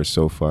entrepreneur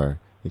so far?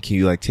 And can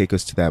you like take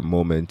us to that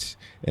moment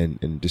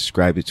and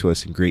describe it to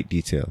us in great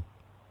detail?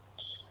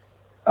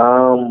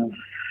 Um,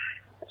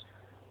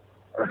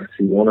 let's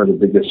see, one of the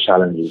biggest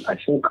challenges, I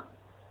think,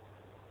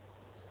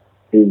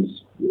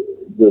 is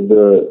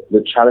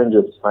the challenge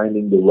of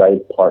finding the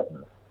right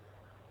partner.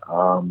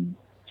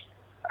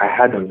 I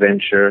had a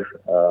venture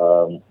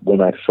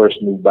when I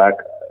first moved back.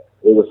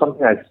 It was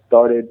something I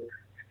started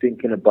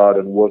thinking about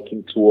and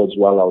working towards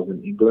while I was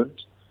in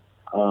England.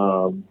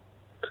 And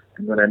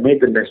then I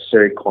made the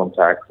necessary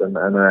contacts, and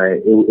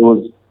it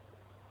was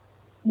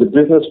the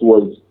business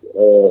was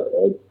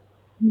a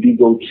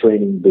legal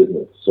training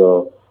business.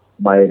 So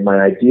my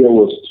idea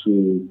was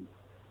to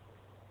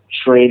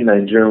train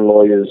Nigerian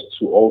lawyers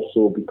to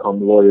also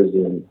become lawyers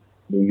in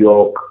New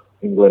York,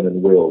 England,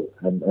 and Wales.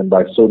 And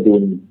by so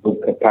doing,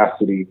 build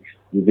capacity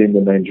within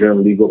the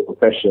Nigerian legal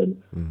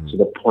profession to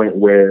the point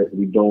where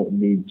we don't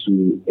need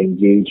to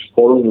engage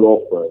foreign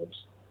law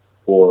firms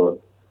for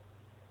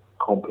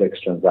complex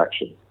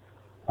transactions.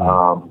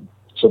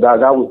 So that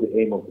was the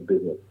aim of the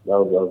business. That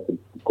was the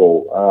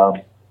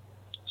goal.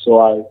 So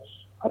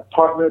I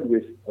partnered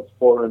with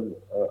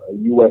a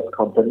U.S.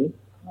 company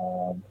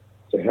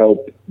to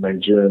help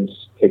Nigerians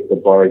take the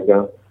bar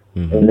exam.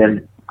 And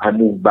then I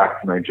moved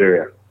back to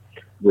Nigeria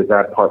with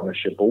that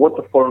partnership. But what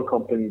the foreign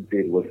company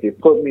did was they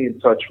put me in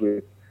touch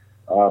with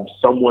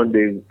someone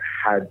they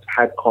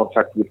had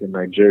contact with in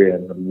Nigeria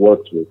and had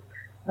worked with,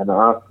 and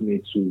asked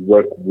me to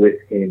work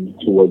with him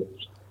towards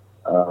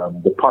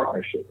the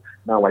partnership.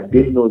 Now, I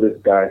didn't know this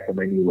guy from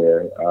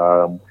anywhere,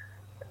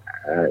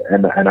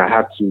 and I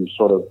had to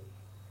sort of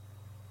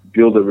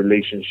build a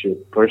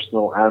relationship,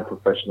 personal and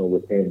professional,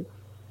 with him,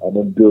 and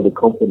then build a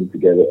company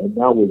together. And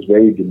that was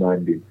very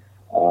demanding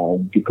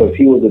because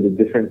he was at a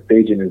different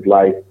stage in his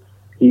life.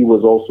 He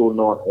was also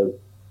not as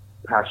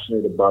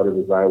passionate about it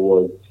as I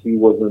was. He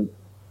wasn't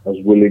as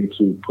willing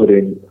to put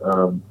in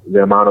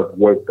the amount of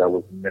work that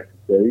was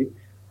necessary.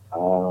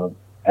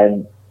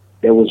 And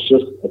there was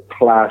just a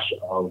clash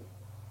of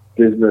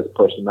business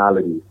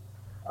personalities.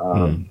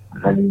 And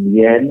in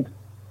the end,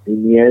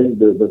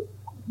 the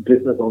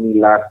business only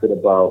lasted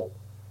about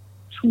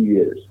 2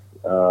 years.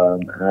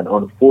 And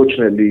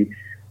unfortunately,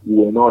 we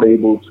were not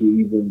able to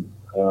even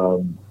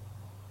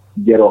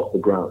get off the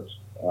ground.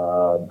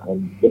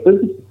 And the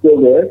business is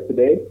still there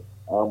today.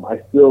 I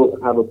still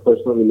have a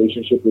personal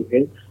relationship with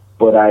him,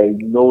 but I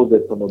know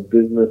that from a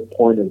business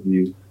point of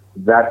view,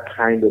 that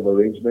kind of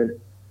arrangement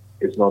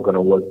is not going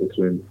to work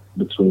between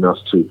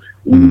us two.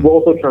 We've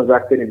also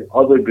transacted in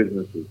other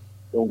businesses,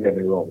 don't get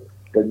me wrong,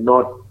 but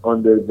not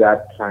under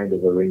that kind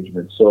of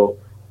arrangement. So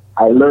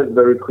I learned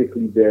very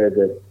quickly there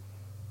that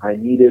I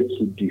needed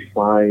to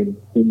define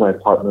who my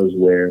partners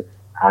were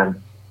and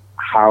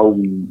how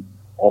we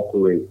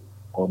operate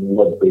on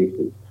what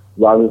basis,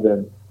 rather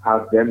than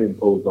have them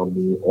imposed on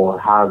me or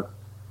have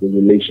the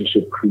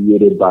relationship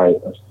created by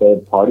a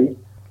third party.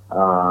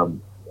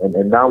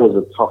 And that was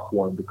a tough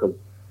one because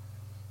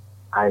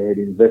I had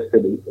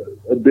invested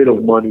a bit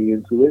of money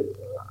into it.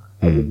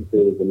 I wouldn't say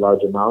it was a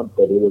large amount,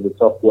 but it was a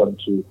tough one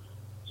to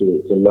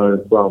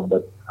learn from.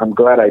 But I'm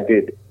glad I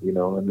did,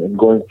 and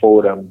going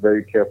forward, I'm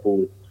very careful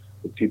with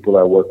the people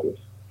I work with.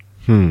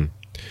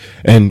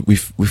 And we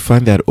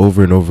find that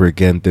over and over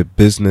again, that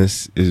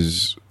business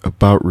is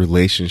about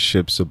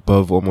relationships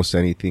above almost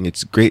anything.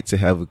 It's great to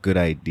have a good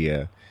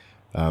idea,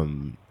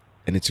 and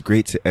it's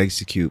great to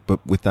execute,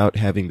 but without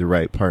having the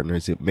right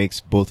partners, it makes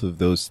both of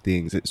those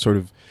things, it sort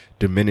of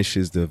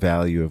diminishes the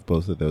value of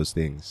both of those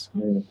things.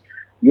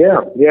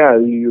 Yeah,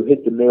 you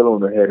hit the nail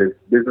on the head.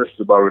 Business is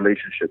about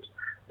relationships.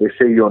 They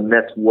say your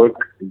network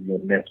is your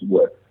net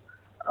worth.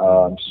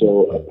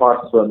 So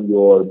apart from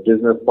your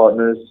business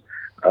partners,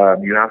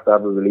 you have to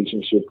have a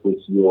relationship with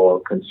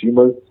your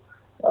consumers.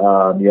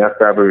 You have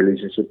to have a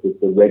relationship with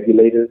the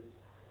regulators,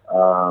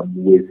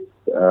 with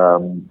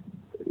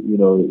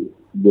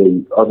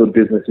the other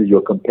businesses,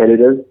 your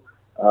competitors.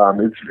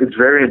 It's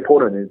very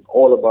important. It's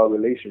all about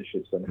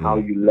relationships and how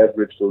you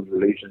leverage those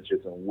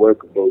relationships and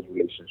work with those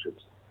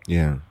relationships.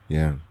 Yeah.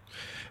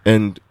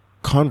 And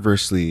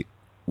conversely,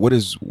 what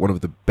is one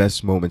of the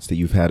best moments that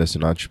you've had as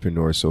an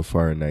entrepreneur so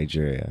far in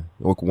Nigeria?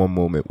 Like one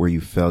moment where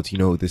you felt,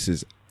 this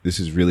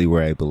is really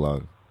where I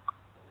belong.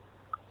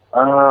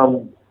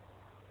 I'm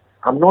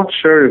not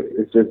sure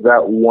if it's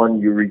that one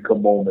eureka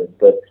moment,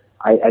 but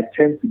I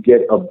tend to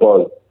get a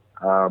buzz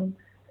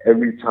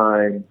every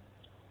time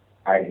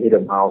I hit a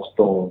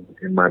milestone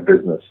in my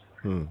business.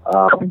 Hmm.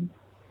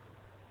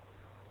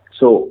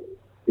 So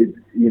it,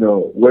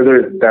 whether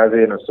it's Daze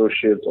and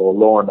Associates or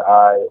Law and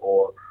I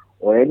or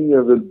any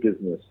other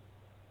business,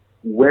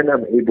 when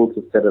I'm able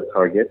to set a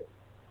target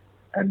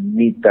and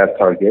meet that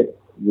target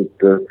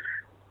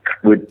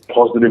with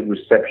positive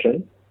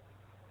reception,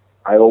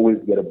 I always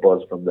get a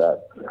buzz from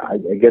that.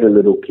 I get a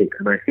little kick,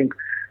 and I think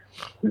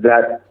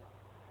that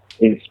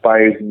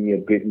inspires me a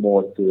bit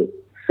more to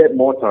set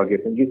more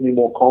targets and gives me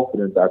more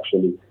confidence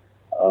actually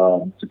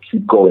to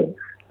keep going.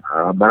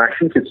 And I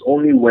think it's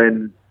only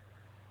when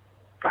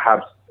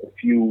perhaps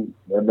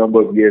a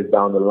number of years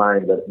down the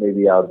line that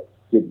maybe I'll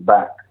sit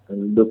back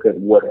and look at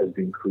what has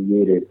been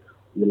created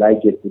will I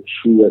get the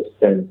truest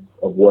sense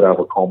of what I've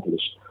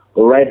accomplished.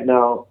 But right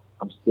now,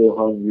 I'm still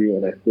hungry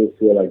and I still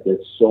feel like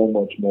there's so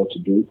much more to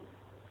do.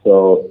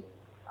 So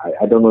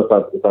I don't know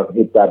if I've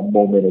hit that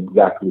moment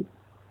exactly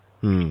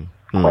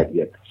quite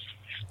yet.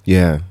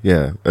 Yeah,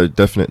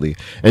 definitely.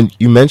 And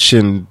you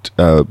mentioned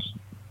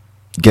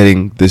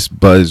getting this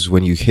buzz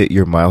when you hit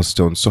your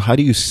milestones. So how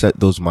do you set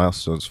those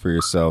milestones for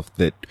yourself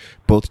that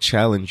both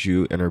challenge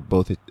you and are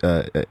both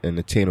and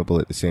attainable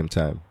at the same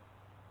time?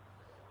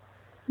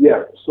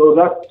 Yeah, so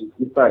that's,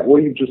 in fact,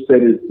 what you just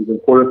said is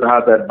important to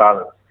have that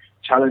balance.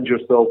 Challenge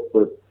yourself,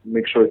 but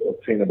make sure it's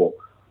obtainable.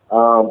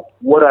 I'm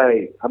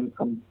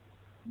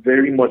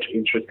very much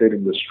interested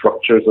in the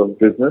structures of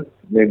business.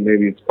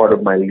 Maybe it's part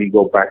of my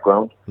legal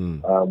background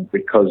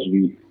because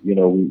we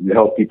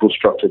help people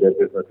structure their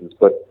businesses.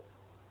 But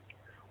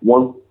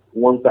once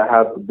I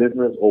have a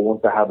business or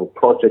once I have a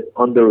project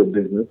under a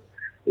business,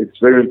 it's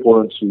very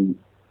important to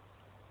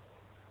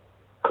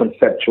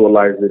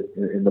conceptualize it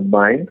in the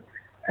mind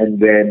and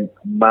then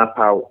map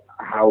out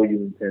how you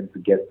intend to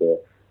get there.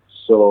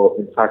 So,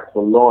 in fact,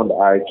 for Law and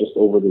I, just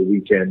over the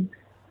weekend,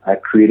 I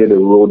created a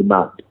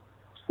roadmap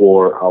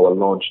for our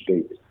launch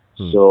date.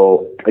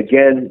 So,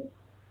 again,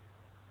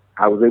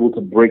 I was able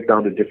to break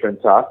down the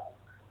different tasks,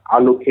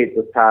 allocate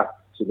the tasks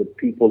to the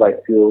people I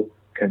feel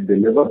can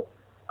deliver,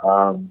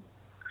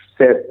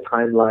 set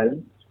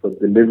timelines for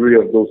delivery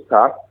of those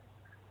tasks,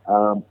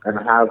 and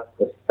have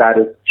a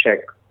status check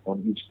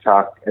on each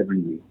task every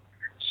week.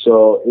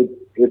 So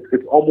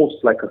it's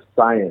almost like a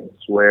science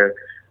where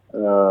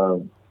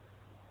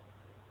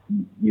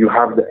you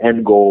have the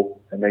end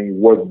goal and then you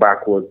work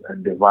backwards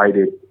and divide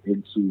it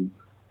into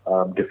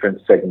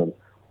different segments.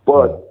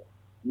 But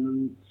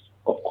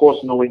of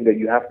course, knowing that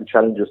you have to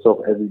challenge yourself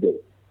every day.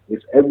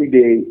 If every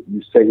day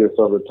you set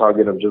yourself a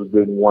target of just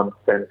doing one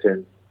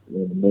sentence,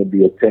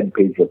 maybe a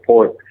 10-page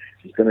report,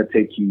 it's going to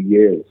take you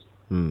years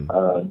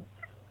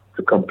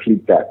to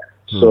complete that.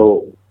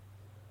 So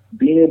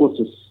being able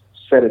to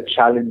set a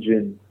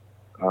challenging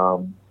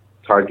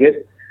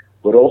target,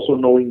 but also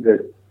knowing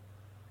that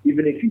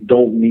even if you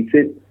don't meet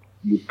it,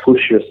 you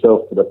push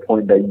yourself to the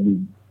point that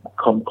you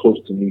come close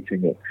to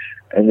meeting it.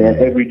 And then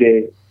every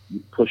day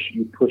you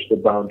push the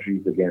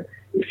boundaries again.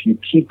 If you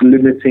keep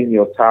limiting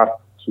your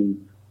tasks to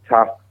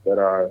tasks that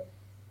are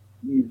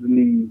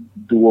easily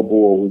doable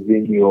or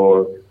within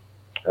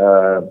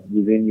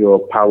your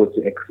power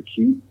to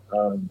execute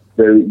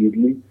very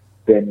easily,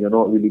 then you're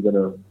not really going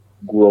to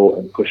grow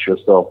and push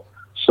yourself.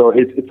 So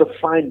it's a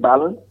fine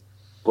balance,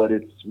 but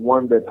it's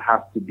one that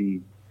has to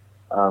be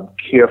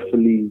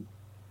carefully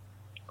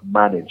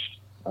managed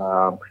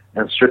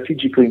and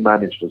strategically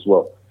managed as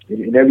well.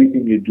 In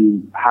everything you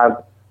do,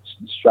 have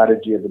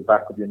strategy at the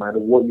back of your mind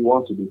of what you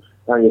want to do.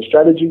 Now, your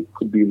strategy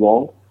could be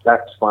wrong.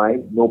 That's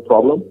fine, no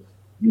problem.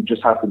 You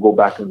just have to go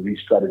back and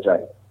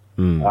re-strategize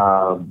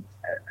and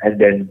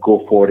then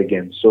go forward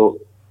again. So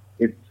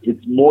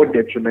it's more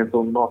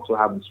detrimental not to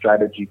have a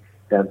strategy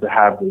than to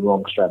have the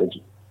wrong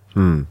strategy.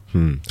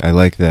 I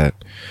like that.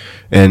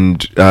 And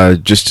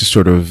just to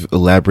sort of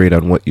elaborate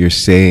on what you're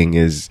saying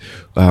is,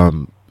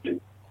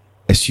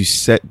 as you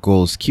set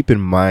goals, keep in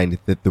mind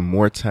that the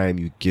more time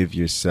you give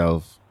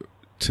yourself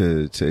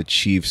to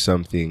achieve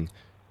something,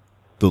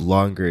 the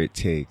longer it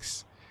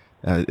takes.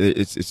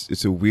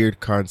 It's a weird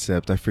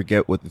concept. I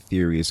forget what the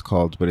theory is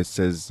called, but it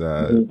says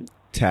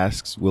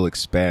tasks will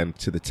expand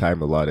to the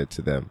time allotted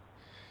to them.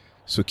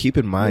 So keep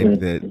in mind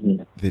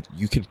that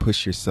you can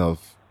push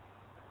yourself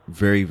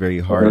very, very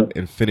hard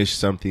and finish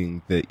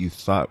something that you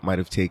thought might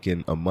have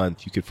taken a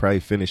month. You could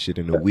probably finish it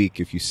in a week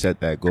if you set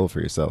that goal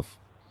for yourself.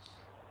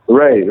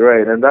 Right,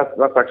 and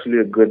that's actually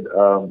a good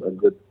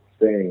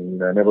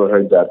thing. I never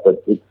heard that,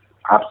 but it's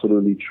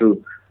absolutely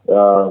true.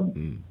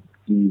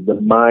 The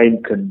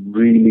mind can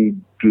really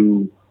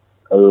do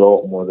a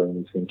lot more than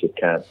we think it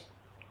can.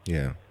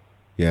 Yeah.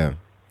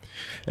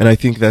 And I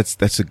think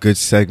that's a good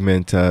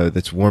segment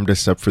that's warmed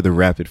us up for the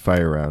rapid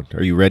fire round.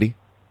 Are you ready?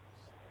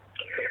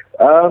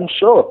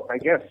 Sure, I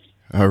guess.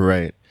 All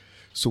right.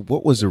 So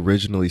what was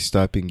originally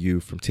stopping you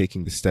from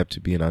taking the step to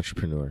be an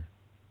entrepreneur?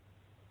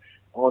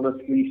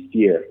 Honestly,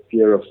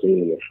 fear of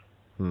failure.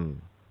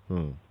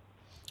 And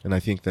I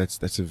think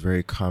that's a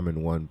very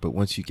common one. But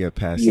once you get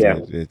past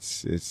it,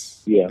 it's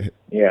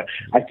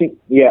I think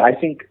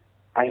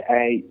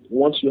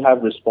once you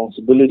have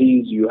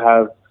responsibilities, you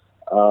have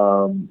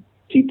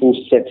people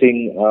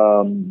setting,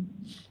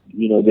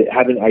 they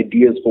having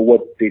ideas for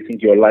what they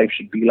think your life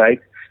should be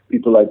like.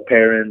 People like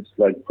parents,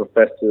 like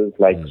professors,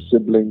 like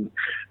siblings.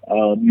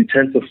 You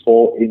tend to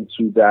fall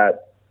into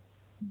that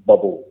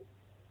bubble,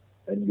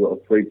 and you're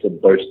afraid to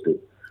burst it.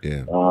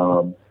 Yeah.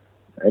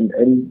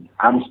 And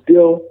I'm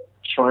still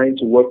trying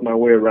to work my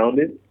way around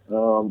it.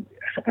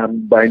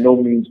 I'm by no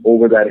means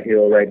over that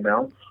hill right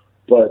now,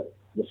 but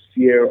the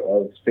fear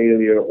of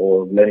failure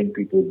or letting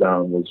people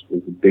down was a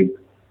big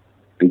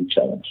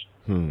challenge.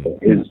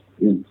 Is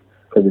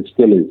because it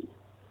still is.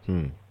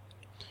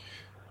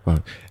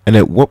 Wow. And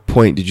at what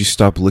point did you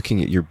stop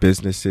looking at your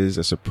businesses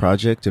as a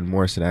project and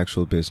more as an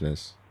actual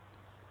business?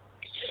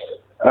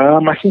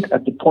 I think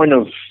at the point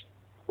of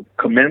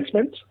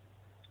commencement,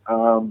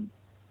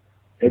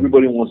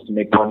 everybody wants to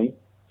make money,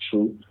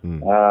 true.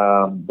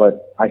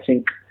 But I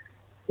think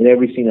in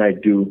everything I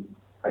do,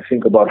 I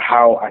think about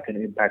how I can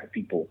impact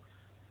people.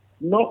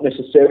 Not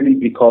necessarily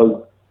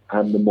because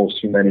I'm the most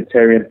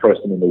humanitarian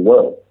person in the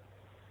world,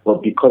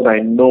 but because I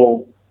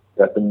know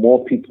that the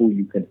more people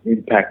you can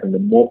impact and the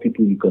more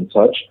people you can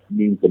touch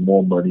means the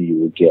more money you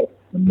will get,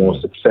 the more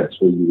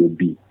successful you will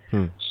be.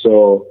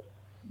 So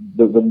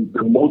the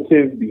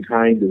motive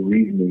behind the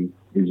reasoning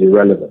is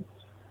irrelevant.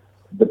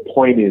 The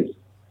point is,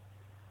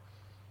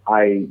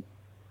 I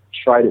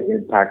try to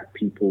impact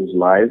people's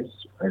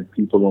lives and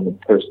people on a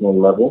personal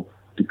level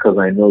because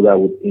I know that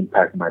would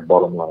impact my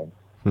bottom line.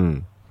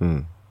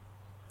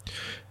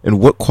 And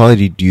what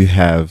quality do you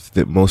have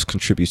that most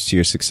contributes to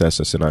your success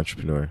as an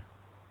entrepreneur?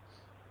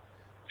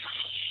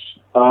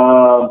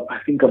 I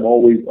think I'm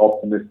always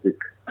optimistic.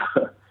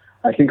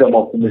 I think I'm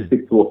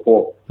optimistic to a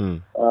fault.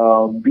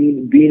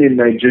 Being in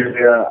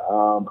Nigeria,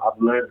 I've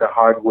learned the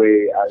hard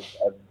way. I've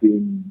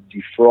been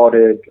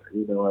defrauded.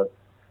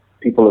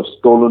 People have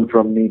stolen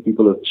from me.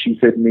 People have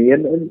cheated me,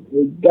 and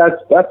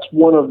that's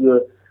one of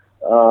the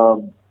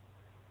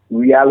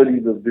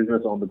realities of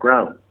business on the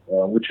ground.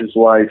 Which is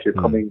why, if you're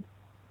coming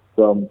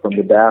from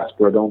the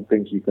diaspora, don't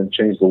think you can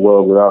change the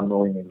world without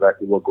knowing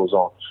exactly what goes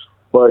on.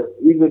 But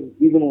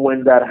even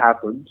when that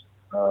happened,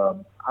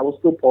 I was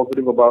still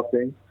positive about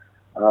things.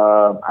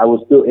 I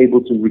was still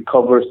able to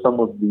recover some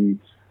of the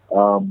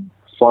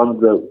funds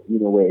that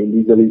were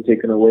illegally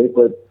taken away,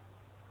 but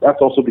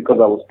that's also because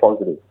I was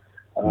positive.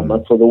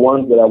 And for the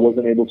ones that I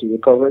wasn't able to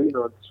recover,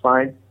 it's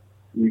fine.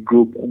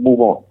 Regroup and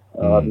move on.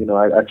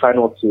 I try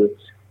not to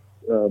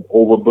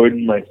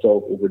overburden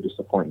myself over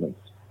disappointments.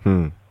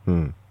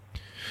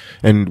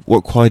 And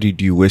what quality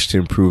do you wish to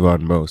improve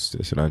on most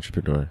as an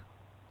entrepreneur?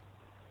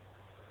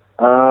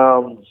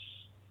 I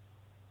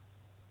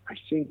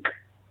think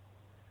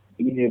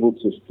being able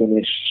to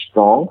finish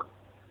strong.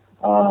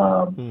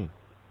 I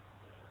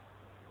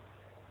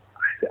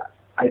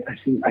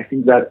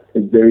think that's a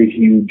very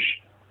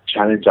huge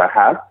challenge I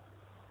have.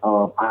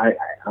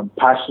 I'm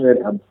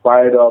passionate. I'm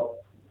fired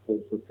up for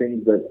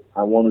things that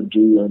I want to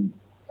do,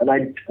 and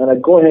I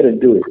go ahead and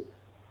do it.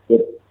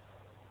 But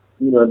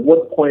at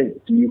what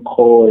point do you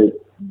call it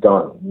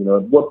done?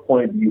 At what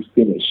point do you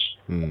finish?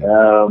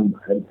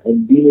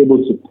 And being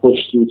able to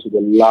push through to the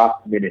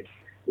last minute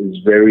is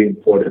very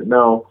important.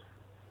 Now,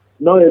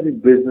 not every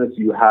business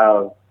you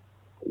have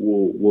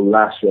will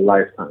last your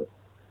lifetime.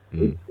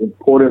 It's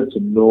important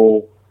to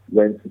know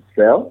when to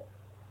sell,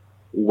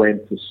 when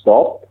to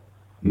stop,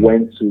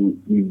 when to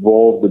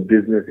evolve the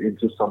business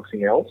into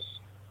something else.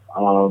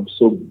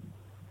 So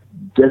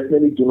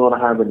definitely do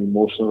not have an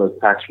emotional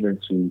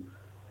attachment to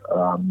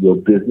your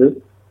business,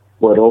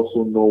 but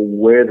also know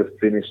where the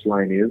finish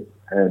line is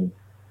and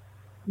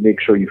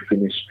make sure you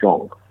finish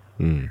strong.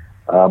 And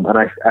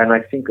I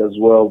think as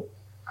well,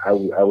 I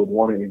would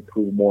want to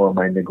improve more on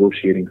my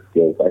negotiating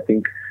skills. I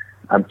think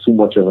I'm too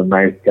much of a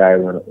nice guy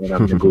when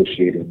I'm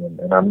negotiating,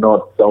 and I'm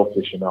not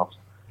selfish enough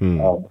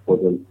for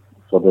the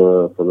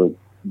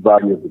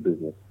value of the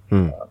business.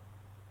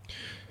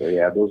 So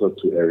yeah, those are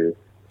two areas.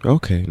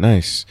 Okay,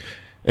 nice.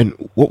 And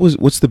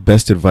what's the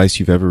best advice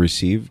you've ever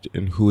received,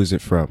 and who is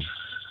it from?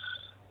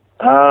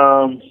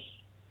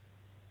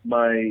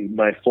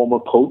 My former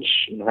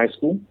coach in high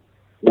school.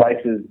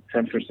 Life is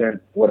 10%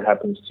 what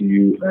happens to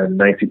you and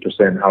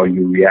 90% how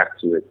you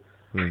react to it.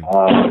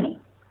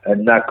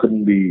 And that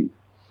couldn't be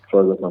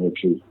further from the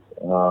truth.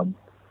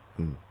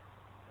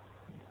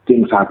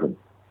 Things happen.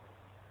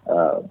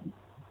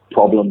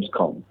 Problems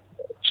come.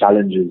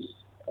 Challenges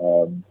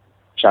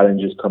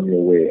come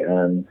your way.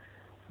 And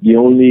the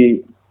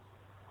only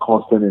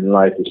constant in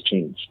life is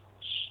change.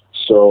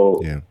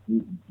 So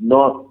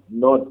not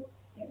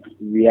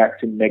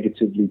reacting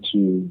negatively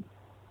to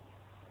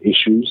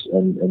issues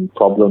and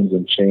problems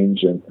and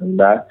change and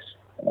that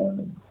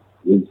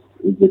is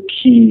a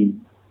key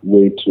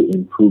way to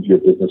improve your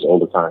business all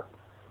the time.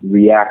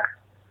 React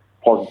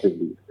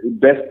positively. The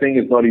best thing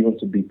is not even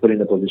to be put in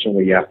a position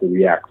where you have to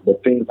react,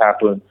 but things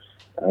happen,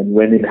 and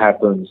when it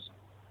happens,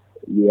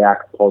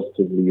 react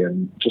positively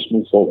and just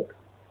move forward.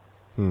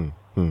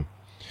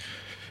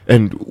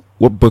 And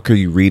what book are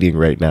you reading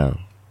right now?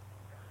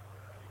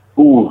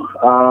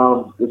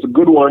 It's a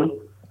good one.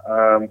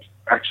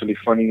 Actually,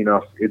 funny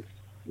enough, it's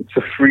It's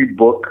a free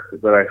book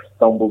that I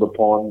stumbled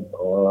upon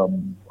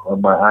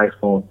on my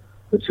iPhone.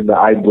 It's in the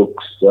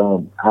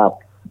iBooks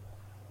app,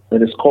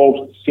 and it's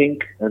called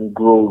Think and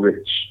Grow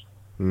Rich.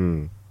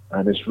 And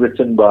it's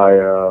written by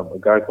a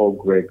guy called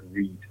Greg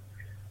Reed.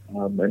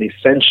 And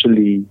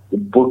essentially, the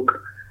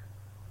book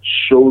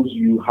shows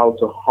you how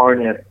to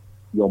harness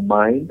your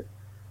mind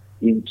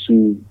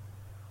into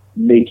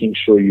making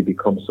sure you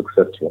become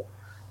successful.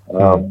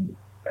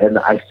 And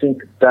I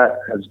think that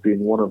has been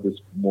one of the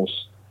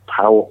most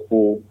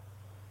powerful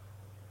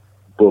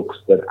books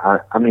that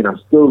I'm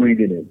still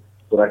reading it,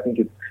 but I think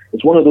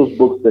it's one of those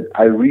books that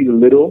I read a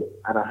little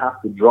and I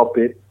have to drop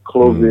it,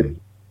 close it,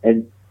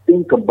 and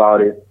think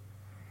about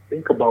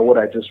what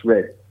I just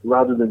read,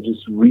 rather than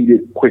just read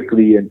it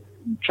quickly and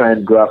try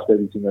and grasp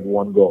everything at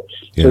one go.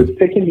 Yeah. So it's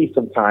taking me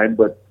some time,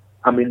 but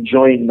I'm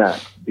enjoying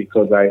that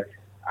because I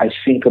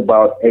think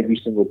about every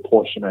single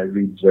portion I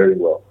read very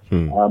well.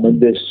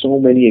 And there's so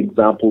many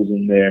examples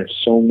in there,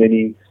 so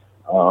many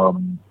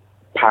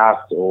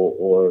paths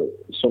or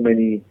so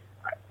many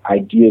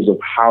ideas of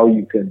how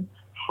you can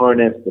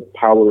harness the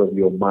power of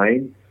your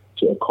mind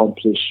to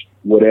accomplish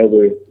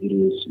whatever it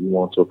is you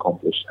want to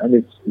accomplish. And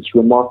it's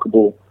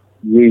remarkable,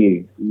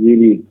 really,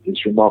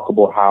 it's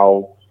remarkable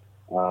how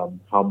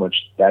much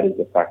that is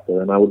a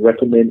factor. And I would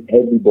recommend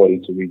everybody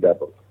to read that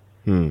book.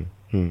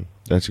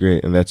 That's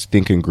great. And that's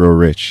Think and Grow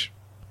Rich.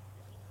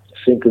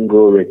 Think and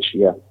Grow Rich,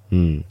 yeah.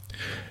 And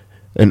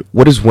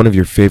what is one of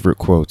your favorite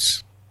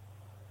quotes?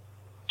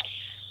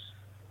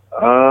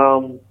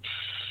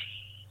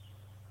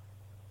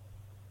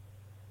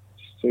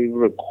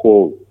 Favorite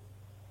quote.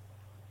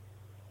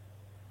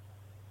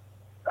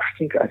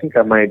 I think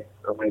I might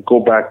go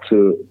back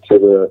to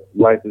the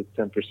life is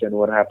 10%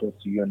 what happens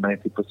to you and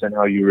 90%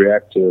 how you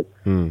react to it.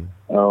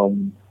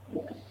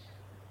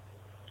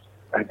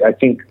 I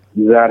think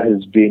that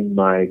has been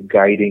my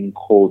guiding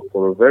quote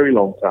for a very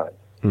long time.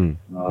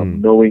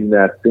 Knowing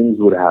that things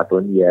would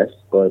happen, yes,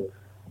 but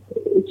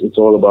it's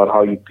all about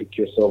how you pick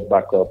yourself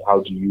back up.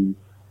 How do you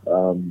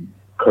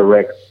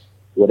correct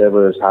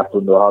whatever has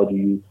happened, or how do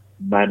you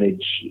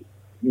manage?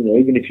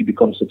 Even if you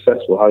become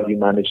successful, how do you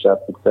manage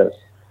that success?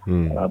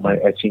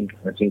 I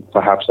think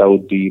perhaps that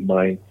would be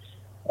my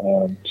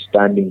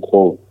standing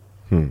quote.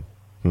 And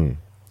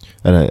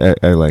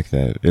I like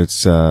that.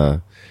 It's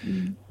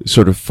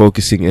sort of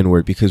focusing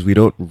inward, because we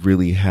don't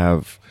really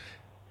have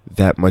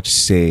that much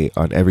say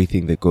on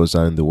everything that goes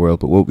on in the world,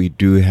 but what we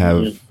do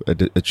have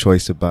a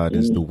choice about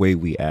is the way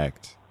we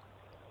act.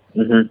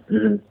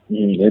 And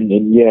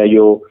yeah,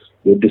 your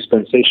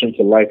dispensation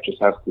to life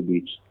just has to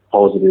be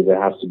positive. It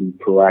has to be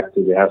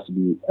proactive. It has to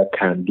be a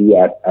can-do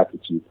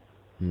attitude.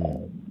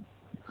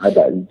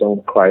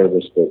 Don't cry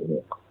over spilt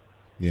milk.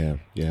 Yeah.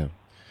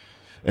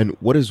 And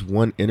what is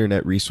one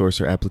internet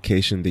resource or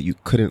application that you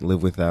couldn't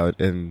live without?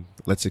 And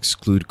let's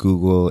exclude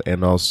Google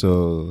and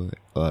also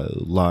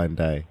Law and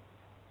Die.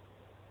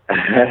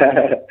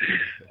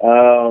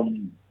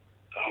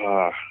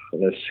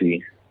 Let's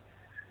see.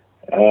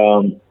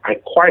 I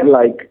quite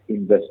like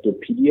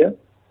Investopedia.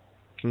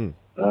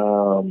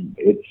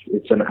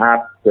 It's an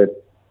app that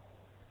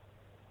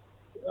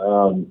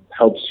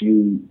helps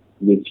you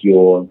with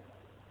your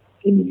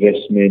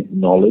investment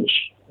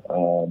knowledge,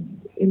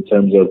 in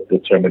terms of the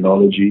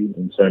terminology,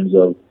 in terms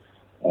of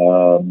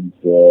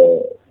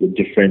the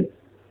different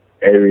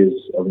areas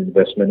of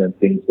investment and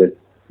things that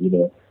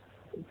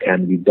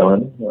can be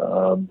done.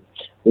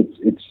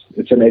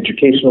 It's an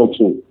educational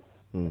tool,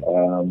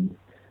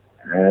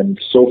 and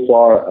so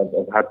far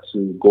I've had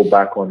to go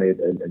back on it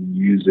and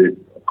use it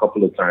a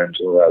couple of times,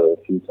 or rather a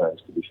few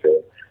times to be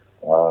fair,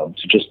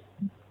 to just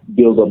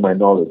build up my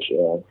knowledge,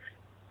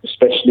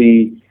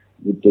 especially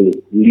with the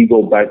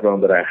legal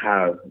background that I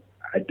have.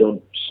 I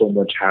don't so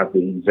much have the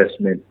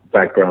investment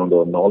background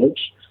or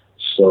knowledge,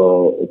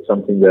 so it's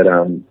something that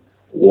I'm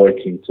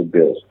working to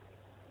build.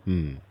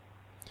 And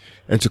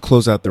to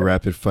close out the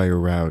rapid fire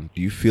round,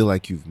 do you feel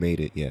like you've made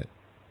it yet?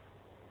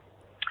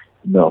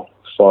 No,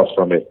 far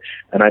from it.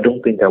 And I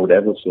don't think I would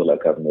ever feel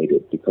like I've made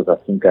it, because I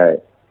think I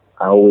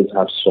always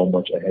have so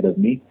much ahead of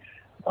me.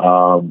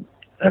 And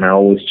I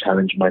always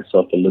challenge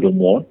myself a little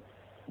more.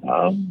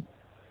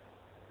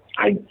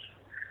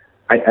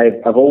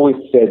 I've always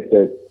said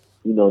that,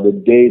 the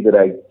day that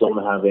I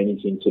don't have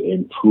anything to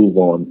improve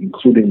on,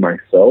 including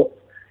myself,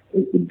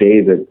 is the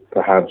day that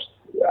perhaps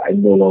I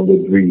no longer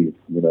breathe,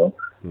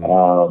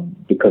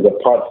 because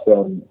apart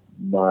from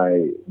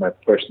my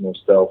personal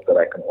self that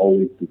I can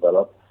always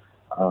develop,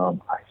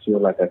 I feel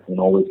like I can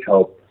always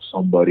help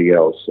somebody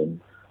else and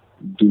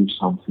do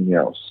something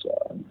else.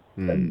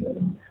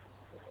 And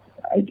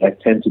I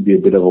tend to be a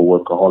bit of a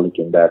workaholic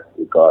in that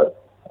regard.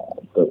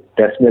 But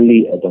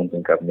definitely, I don't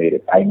think I've made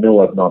it. I know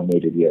I've not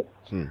made it yet.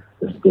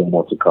 There's still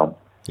more to come.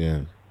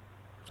 Yeah.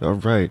 All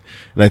right.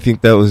 And I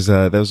think that was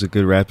a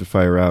good rapid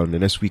fire round.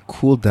 And as we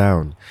cool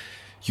down,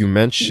 you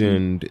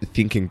mentioned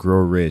Think and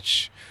Grow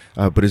Rich,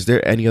 but is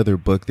there any other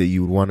book that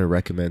you would want to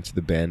recommend to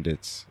the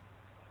bandits?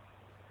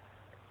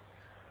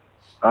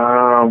 There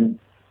are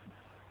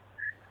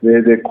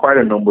quite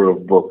a number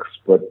of books,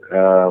 but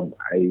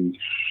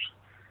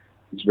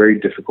it's very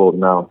difficult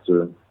now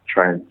to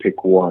try and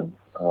pick one.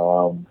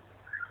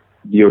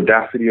 The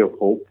Audacity of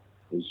Hope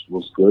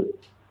was good.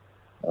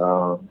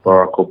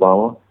 Barack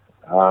Obama.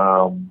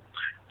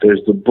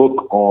 There's the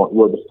book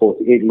on the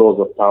 48 Laws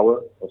of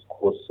Power, of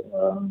course,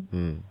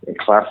 a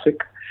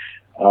classic.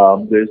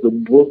 There's a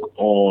book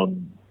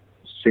on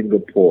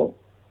Singapore,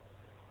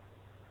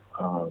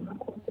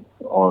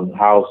 on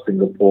how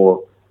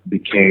Singapore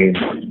became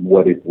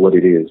what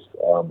it is,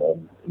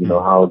 and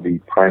how the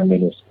Prime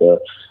Minister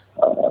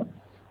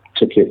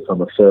took it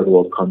from a third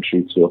world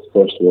country to a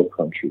first world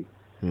country,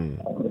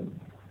 and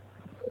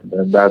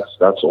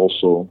that's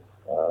also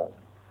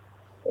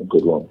a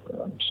good one.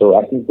 So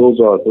I think those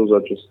are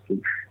just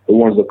the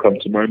ones that come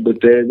to mind.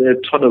 But there are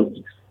a ton of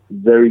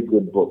very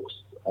good books.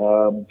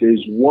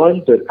 There's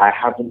one that I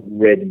haven't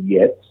read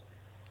yet,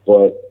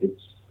 but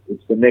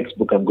it's the next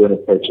book I'm going to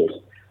purchase.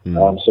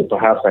 So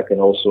perhaps I can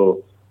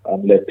also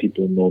let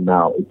people know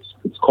now.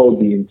 It's called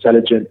The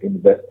Intelligent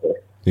Investor.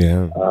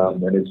 Yeah.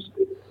 And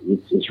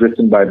it's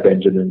written by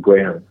Benjamin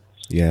Graham.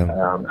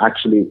 Yeah.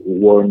 Actually,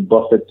 Warren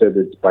Buffett said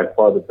it's by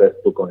far the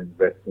best book on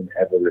investing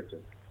ever written.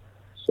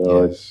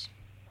 So Yes.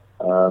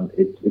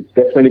 it's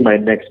definitely my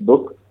next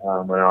book,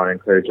 and I'll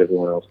encourage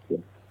everyone else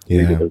to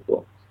read it as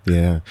well.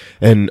 Yeah.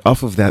 And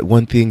off of that,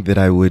 one thing that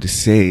I would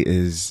say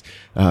is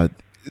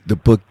the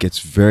book gets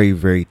very,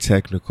 very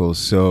technical.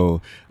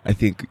 So I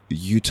think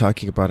you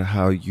talking about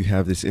how you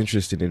have this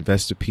interest in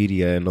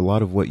Investopedia, and a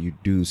lot of what you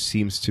do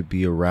seems to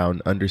be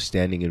around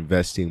understanding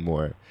investing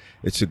more.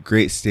 It's a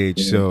great stage.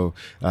 So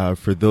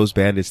for those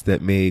bandits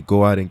that may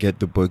go out and get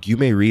the book, you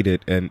may read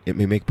it and it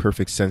may make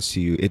perfect sense to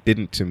you. It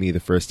didn't to me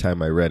the first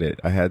time I read it.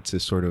 I had to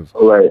sort of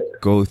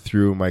go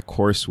through my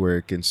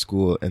coursework in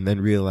school and then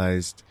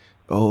realized,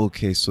 oh,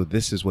 okay, so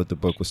this is what the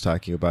book was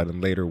talking about,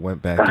 and later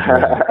went back and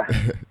read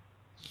it.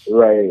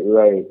 Right.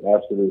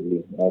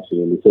 Absolutely.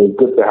 So it's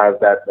good to have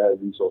that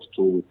resource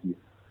tool with you.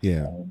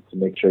 Yeah. To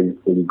make sure you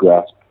fully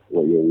grasp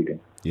what you're reading.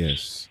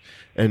 Yes.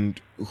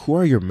 And who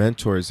are your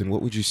mentors, and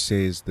what would you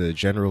say is the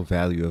general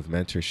value of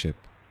mentorship?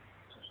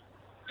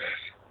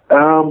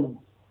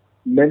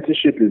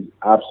 Mentorship is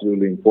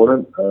absolutely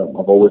important.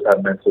 I've always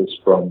had mentors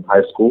from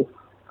high school,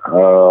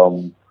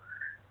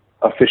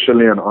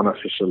 officially and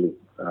unofficially.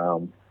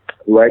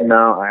 Right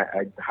now,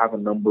 I have a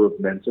number of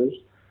mentors.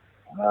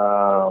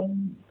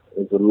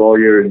 There's a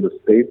lawyer in the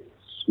States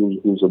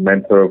who's a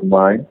mentor of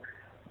mine.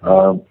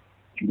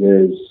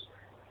 There's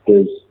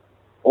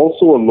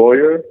also a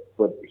lawyer,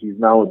 but he's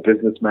now a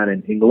businessman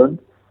in England,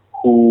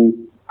 who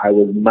I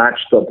was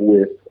matched up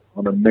with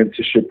on a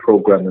mentorship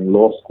program in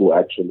law school,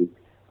 actually.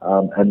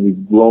 And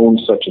we've grown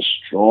such a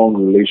strong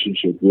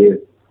relationship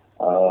with,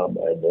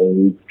 and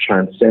we've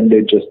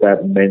transcended just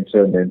that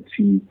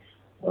mentor-mentee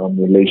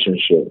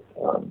relationship.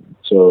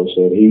 So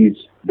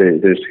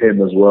there's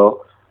him as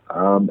well.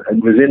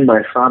 And within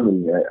my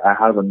family, I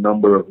have a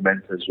number of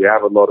mentors. We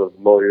have a lot of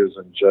lawyers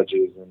and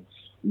judges and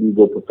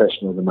legal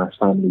professionals in my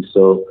family,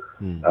 so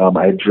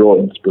I draw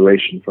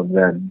inspiration from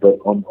them. But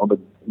on a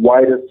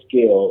wider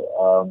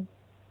scale,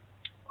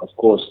 of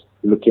course,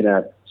 looking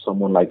at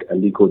someone like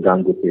Aliko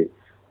Dangote,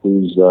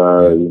 who's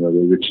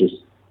the richest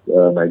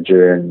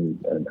Nigerian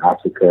and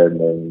African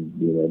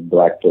and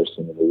black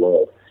person in the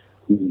world,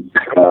 he's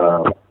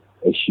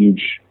a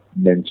huge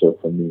mentor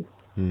for me.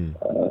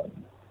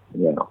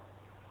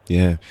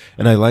 Yeah,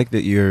 and I like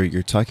that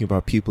you're talking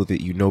about people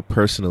that you know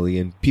personally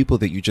and people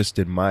that you just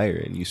admire,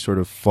 and you sort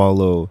of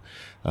follow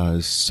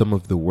some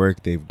of the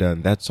work they've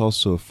done. That's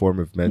also a form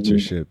of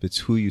mentorship. It's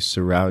who you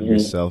surround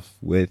yourself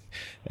with,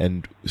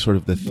 and sort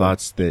of the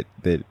thoughts that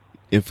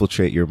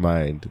infiltrate your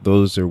mind.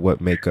 Those are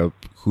what make up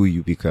who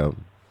you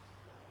become.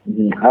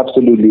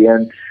 Absolutely.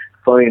 And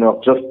funny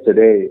enough, just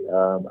today,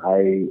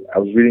 I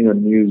was reading a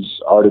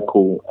news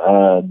article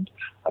and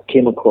I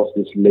came across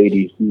this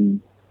lady who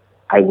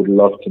I would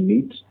love to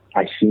meet.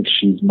 I think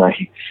she's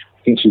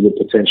a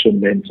potential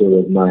mentor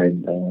of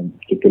mine,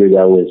 to put it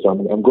that way. So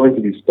I'm going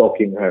to be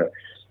stalking her.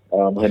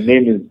 Her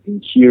name is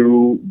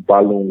Nkiru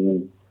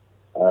Balonwu.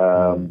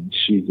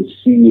 She's the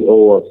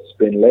CEO of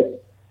Spinlet.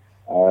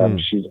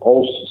 She's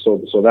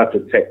also, so that's a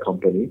tech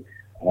company.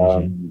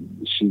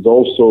 She's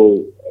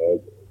also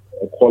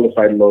a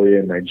qualified lawyer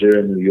in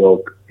Nigeria, New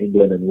York,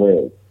 England, and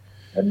Wales.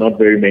 And not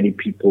very many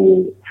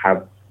people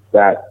have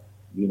that,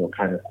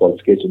 kind of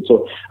qualification.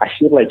 So I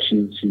feel like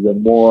she's a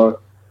more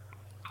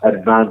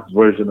advanced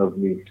version of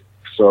me.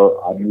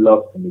 So I'd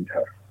love to meet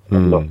her.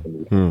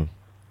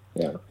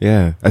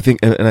 Yeah. I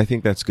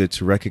think that's good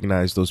to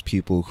recognize those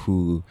people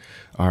who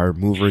are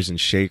movers and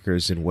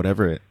shakers in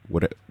whatever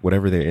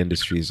their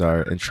industries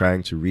are, and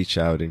trying to reach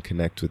out and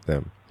connect with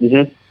them.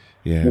 Yeah,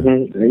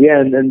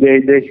 and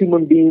they're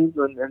human beings,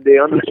 and they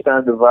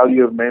understand the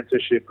value of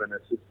mentorship and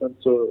assistance.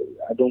 So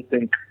I don't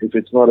think, if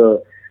it's not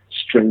a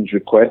strange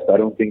request, I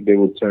don't think they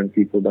would turn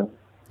people down.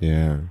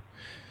 Yeah.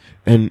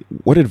 And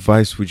what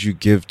advice would you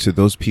give to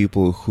those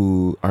people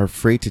who are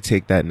afraid to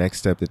take that next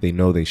step that they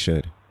know they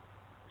should?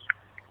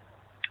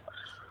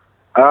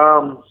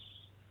 I'm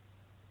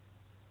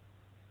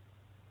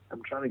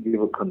trying to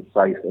give a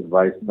concise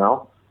advice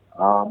now.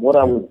 What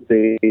I would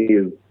say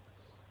is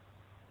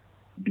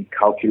be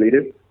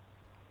calculated,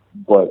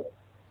 but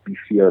be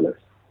fearless.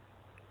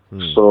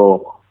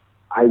 So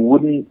I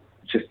wouldn't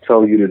just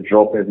tell you to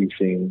drop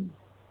everything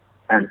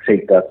and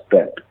take that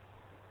step,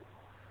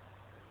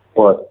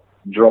 but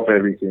drop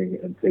everything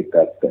and take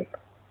that step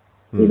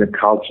in a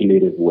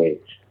calculated way.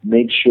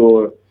 Make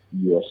sure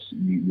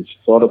you've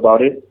thought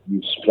about it,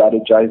 you've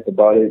strategized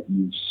about it,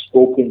 you've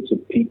spoken to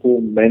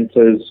people,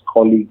 mentors,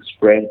 colleagues,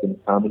 friends, and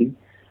family,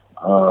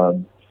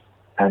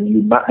 and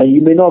you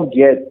may not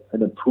get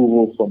an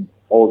approval from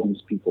all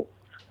these people.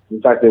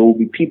 In fact, there will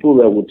be people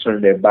that will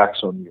turn their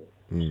backs on you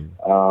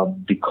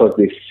because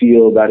they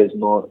feel that is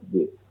not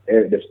the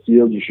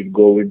field you should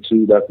go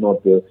into. That's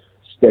not the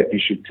step you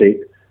should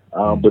take.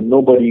 But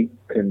nobody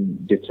can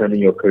determine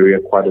your career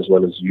quite as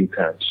well as you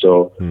can.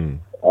 So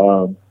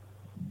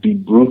be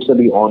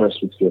brutally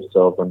honest with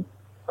yourself and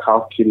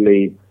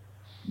calculate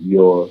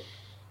your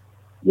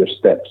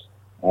steps.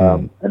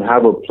 And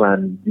have a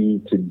plan B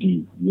to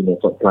D,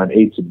 from plan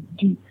A to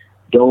D.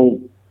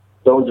 Don't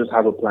just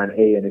have a plan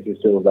A and if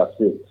it fails, that's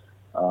it.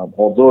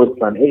 Although if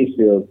plan A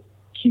fails,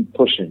 keep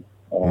pushing.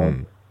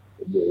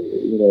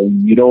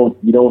 You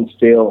don't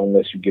fail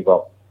unless you give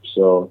up.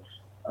 So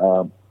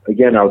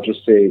again, I'll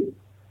just say,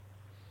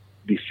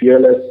 be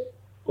fearless,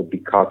 but be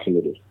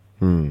calculated.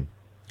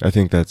 I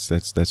think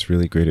that's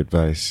really great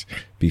advice.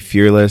 Be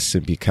fearless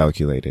and be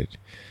calculated.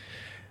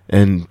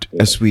 And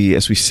as we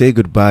say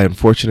goodbye,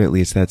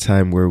 unfortunately, it's that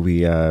time where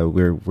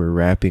we're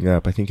wrapping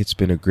up. I think it's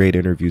been a great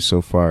interview so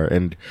far.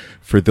 And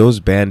for those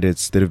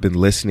bandits that have been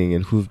listening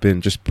and who've been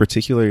just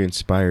particularly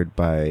inspired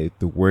by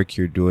the work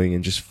you're doing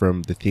and just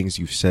from the things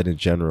you've said in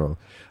general,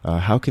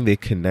 how can they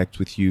connect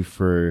with you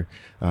for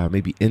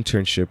maybe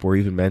internship or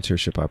even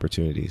mentorship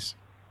opportunities?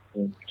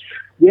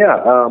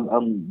 Yeah,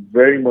 I'm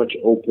very much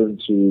open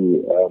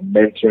to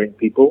mentoring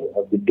people.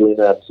 I've been doing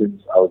that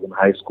since I was in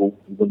high school,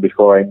 even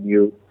before I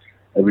knew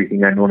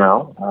everything I know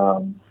now.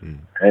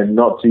 And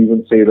not to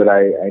even say that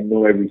I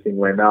know everything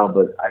right now,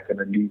 but I can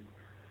at least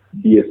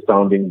be a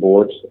sounding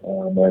board.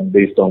 And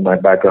based on my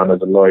background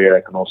as a lawyer,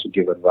 I can also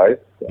give advice.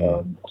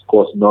 Of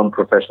course,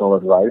 non-professional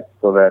advice,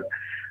 so that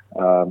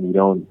you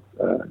don't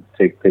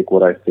take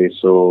what I say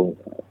so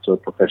to a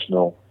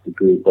professional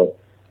degree. But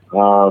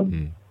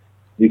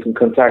you can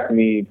contact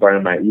me by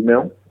my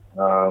email,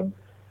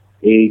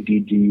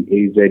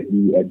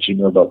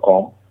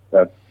 addaze@gmail.com.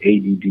 That's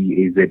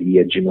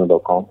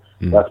addaze@gmail.com.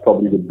 That's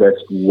probably the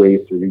best way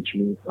to reach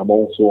me. I'm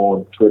also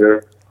on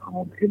Twitter,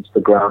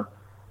 Instagram,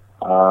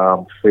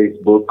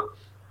 Facebook.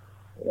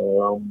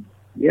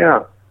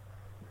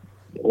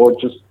 Or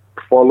just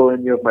follow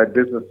any of my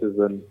businesses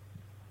and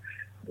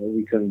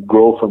we can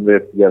grow from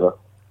there together.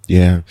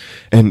 Yeah.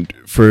 And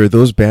for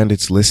those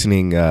bandits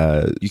listening,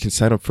 you can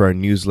sign up for our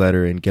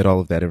newsletter and get all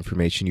of that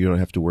information. You don't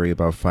have to worry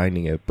about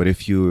finding it. But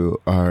if you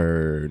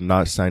are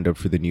not signed up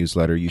for the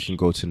newsletter, you can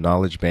go to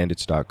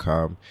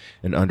knowledgebandits.com,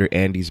 and under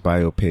Andy's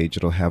bio page,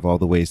 it'll have all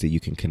the ways that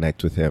you can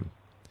connect with him.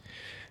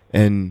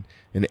 And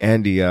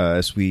Andy,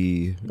 as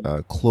we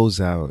close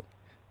out,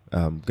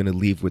 I'm going to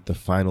leave with the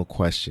final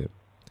question.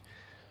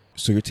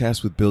 So you're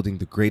tasked with building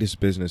the greatest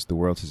business the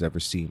world has ever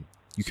seen.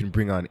 You can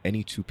bring on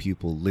any two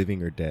people,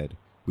 living or dead.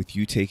 With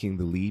you taking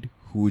the lead,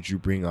 who would you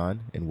bring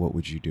on and what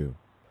would you do?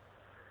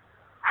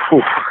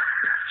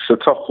 It's a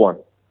tough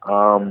one.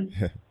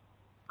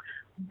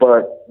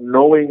 But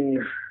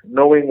knowing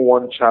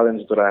one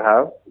challenge that I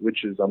have,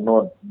 which is I'm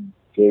not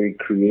very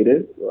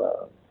creative,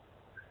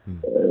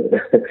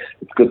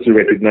 it's good to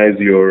recognize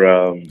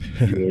your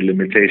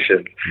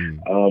limitations.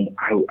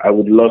 I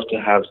would love to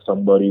have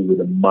somebody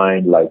with a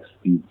mind like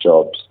Steve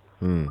Jobs.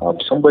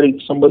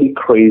 Somebody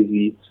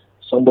crazy,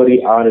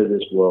 somebody out of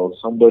this world,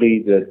 somebody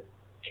that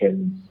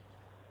can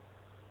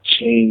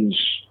change,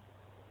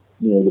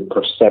 the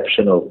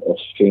perception of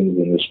things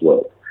in this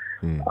world.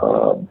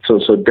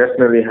 So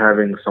definitely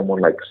having someone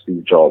like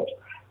Steve Jobs,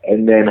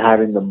 and then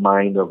having the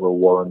mind of a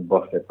Warren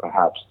Buffett,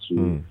 perhaps,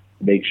 to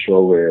make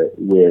sure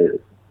we're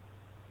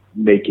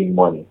making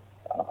money.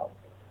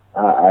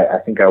 I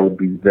think I would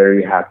be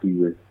very happy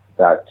with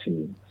that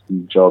team,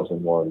 Steve Jobs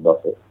and Warren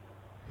Buffett.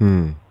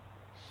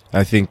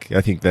 I think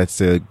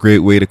that's a great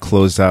way to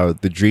close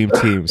out the dream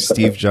team: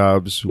 Steve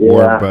Jobs,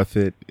 Warren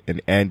Buffett,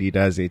 and Andy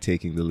Daze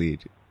taking the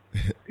lead.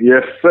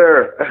 Yes,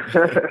 sir.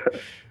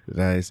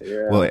 Nice.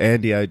 Yeah. Well,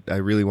 Andy, I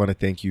really want to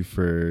thank you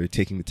for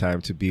taking the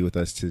time to be with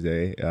us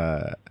today.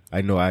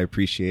 I know I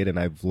appreciate it, and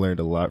I've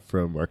learned a lot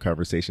from our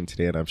conversation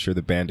today, and I'm sure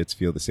the bandits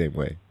feel the same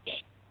way.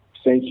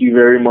 Thank you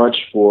very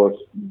much for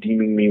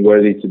deeming me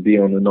worthy to be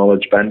on the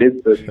Knowledge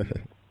Bandits.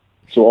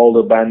 To all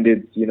the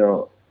bandits,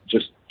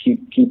 just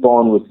keep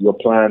on with your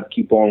plans,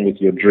 keep on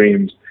with your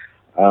dreams,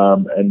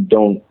 and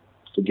don't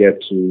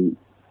forget to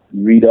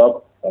read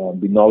up,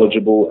 be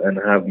knowledgeable, and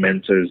have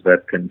mentors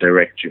that can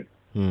direct you.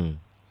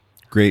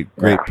 Great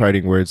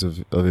parting words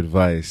of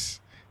advice.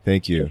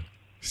 Thank you.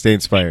 Stay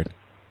inspired.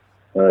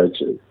 All right,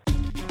 cheers.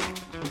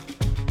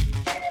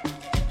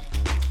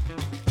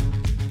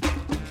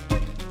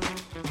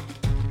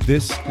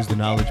 This is the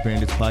Knowledge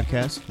Bandits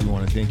podcast. We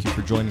want to thank you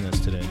for joining us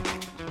today.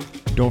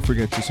 Don't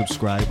forget to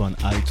subscribe on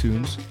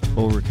iTunes,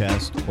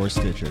 Overcast, or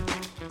Stitcher.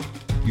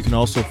 You can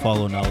also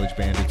follow Knowledge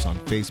Bandits on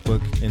Facebook,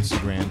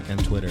 Instagram,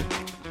 and Twitter.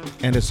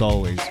 And as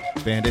always,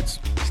 bandits,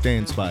 stay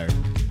inspired.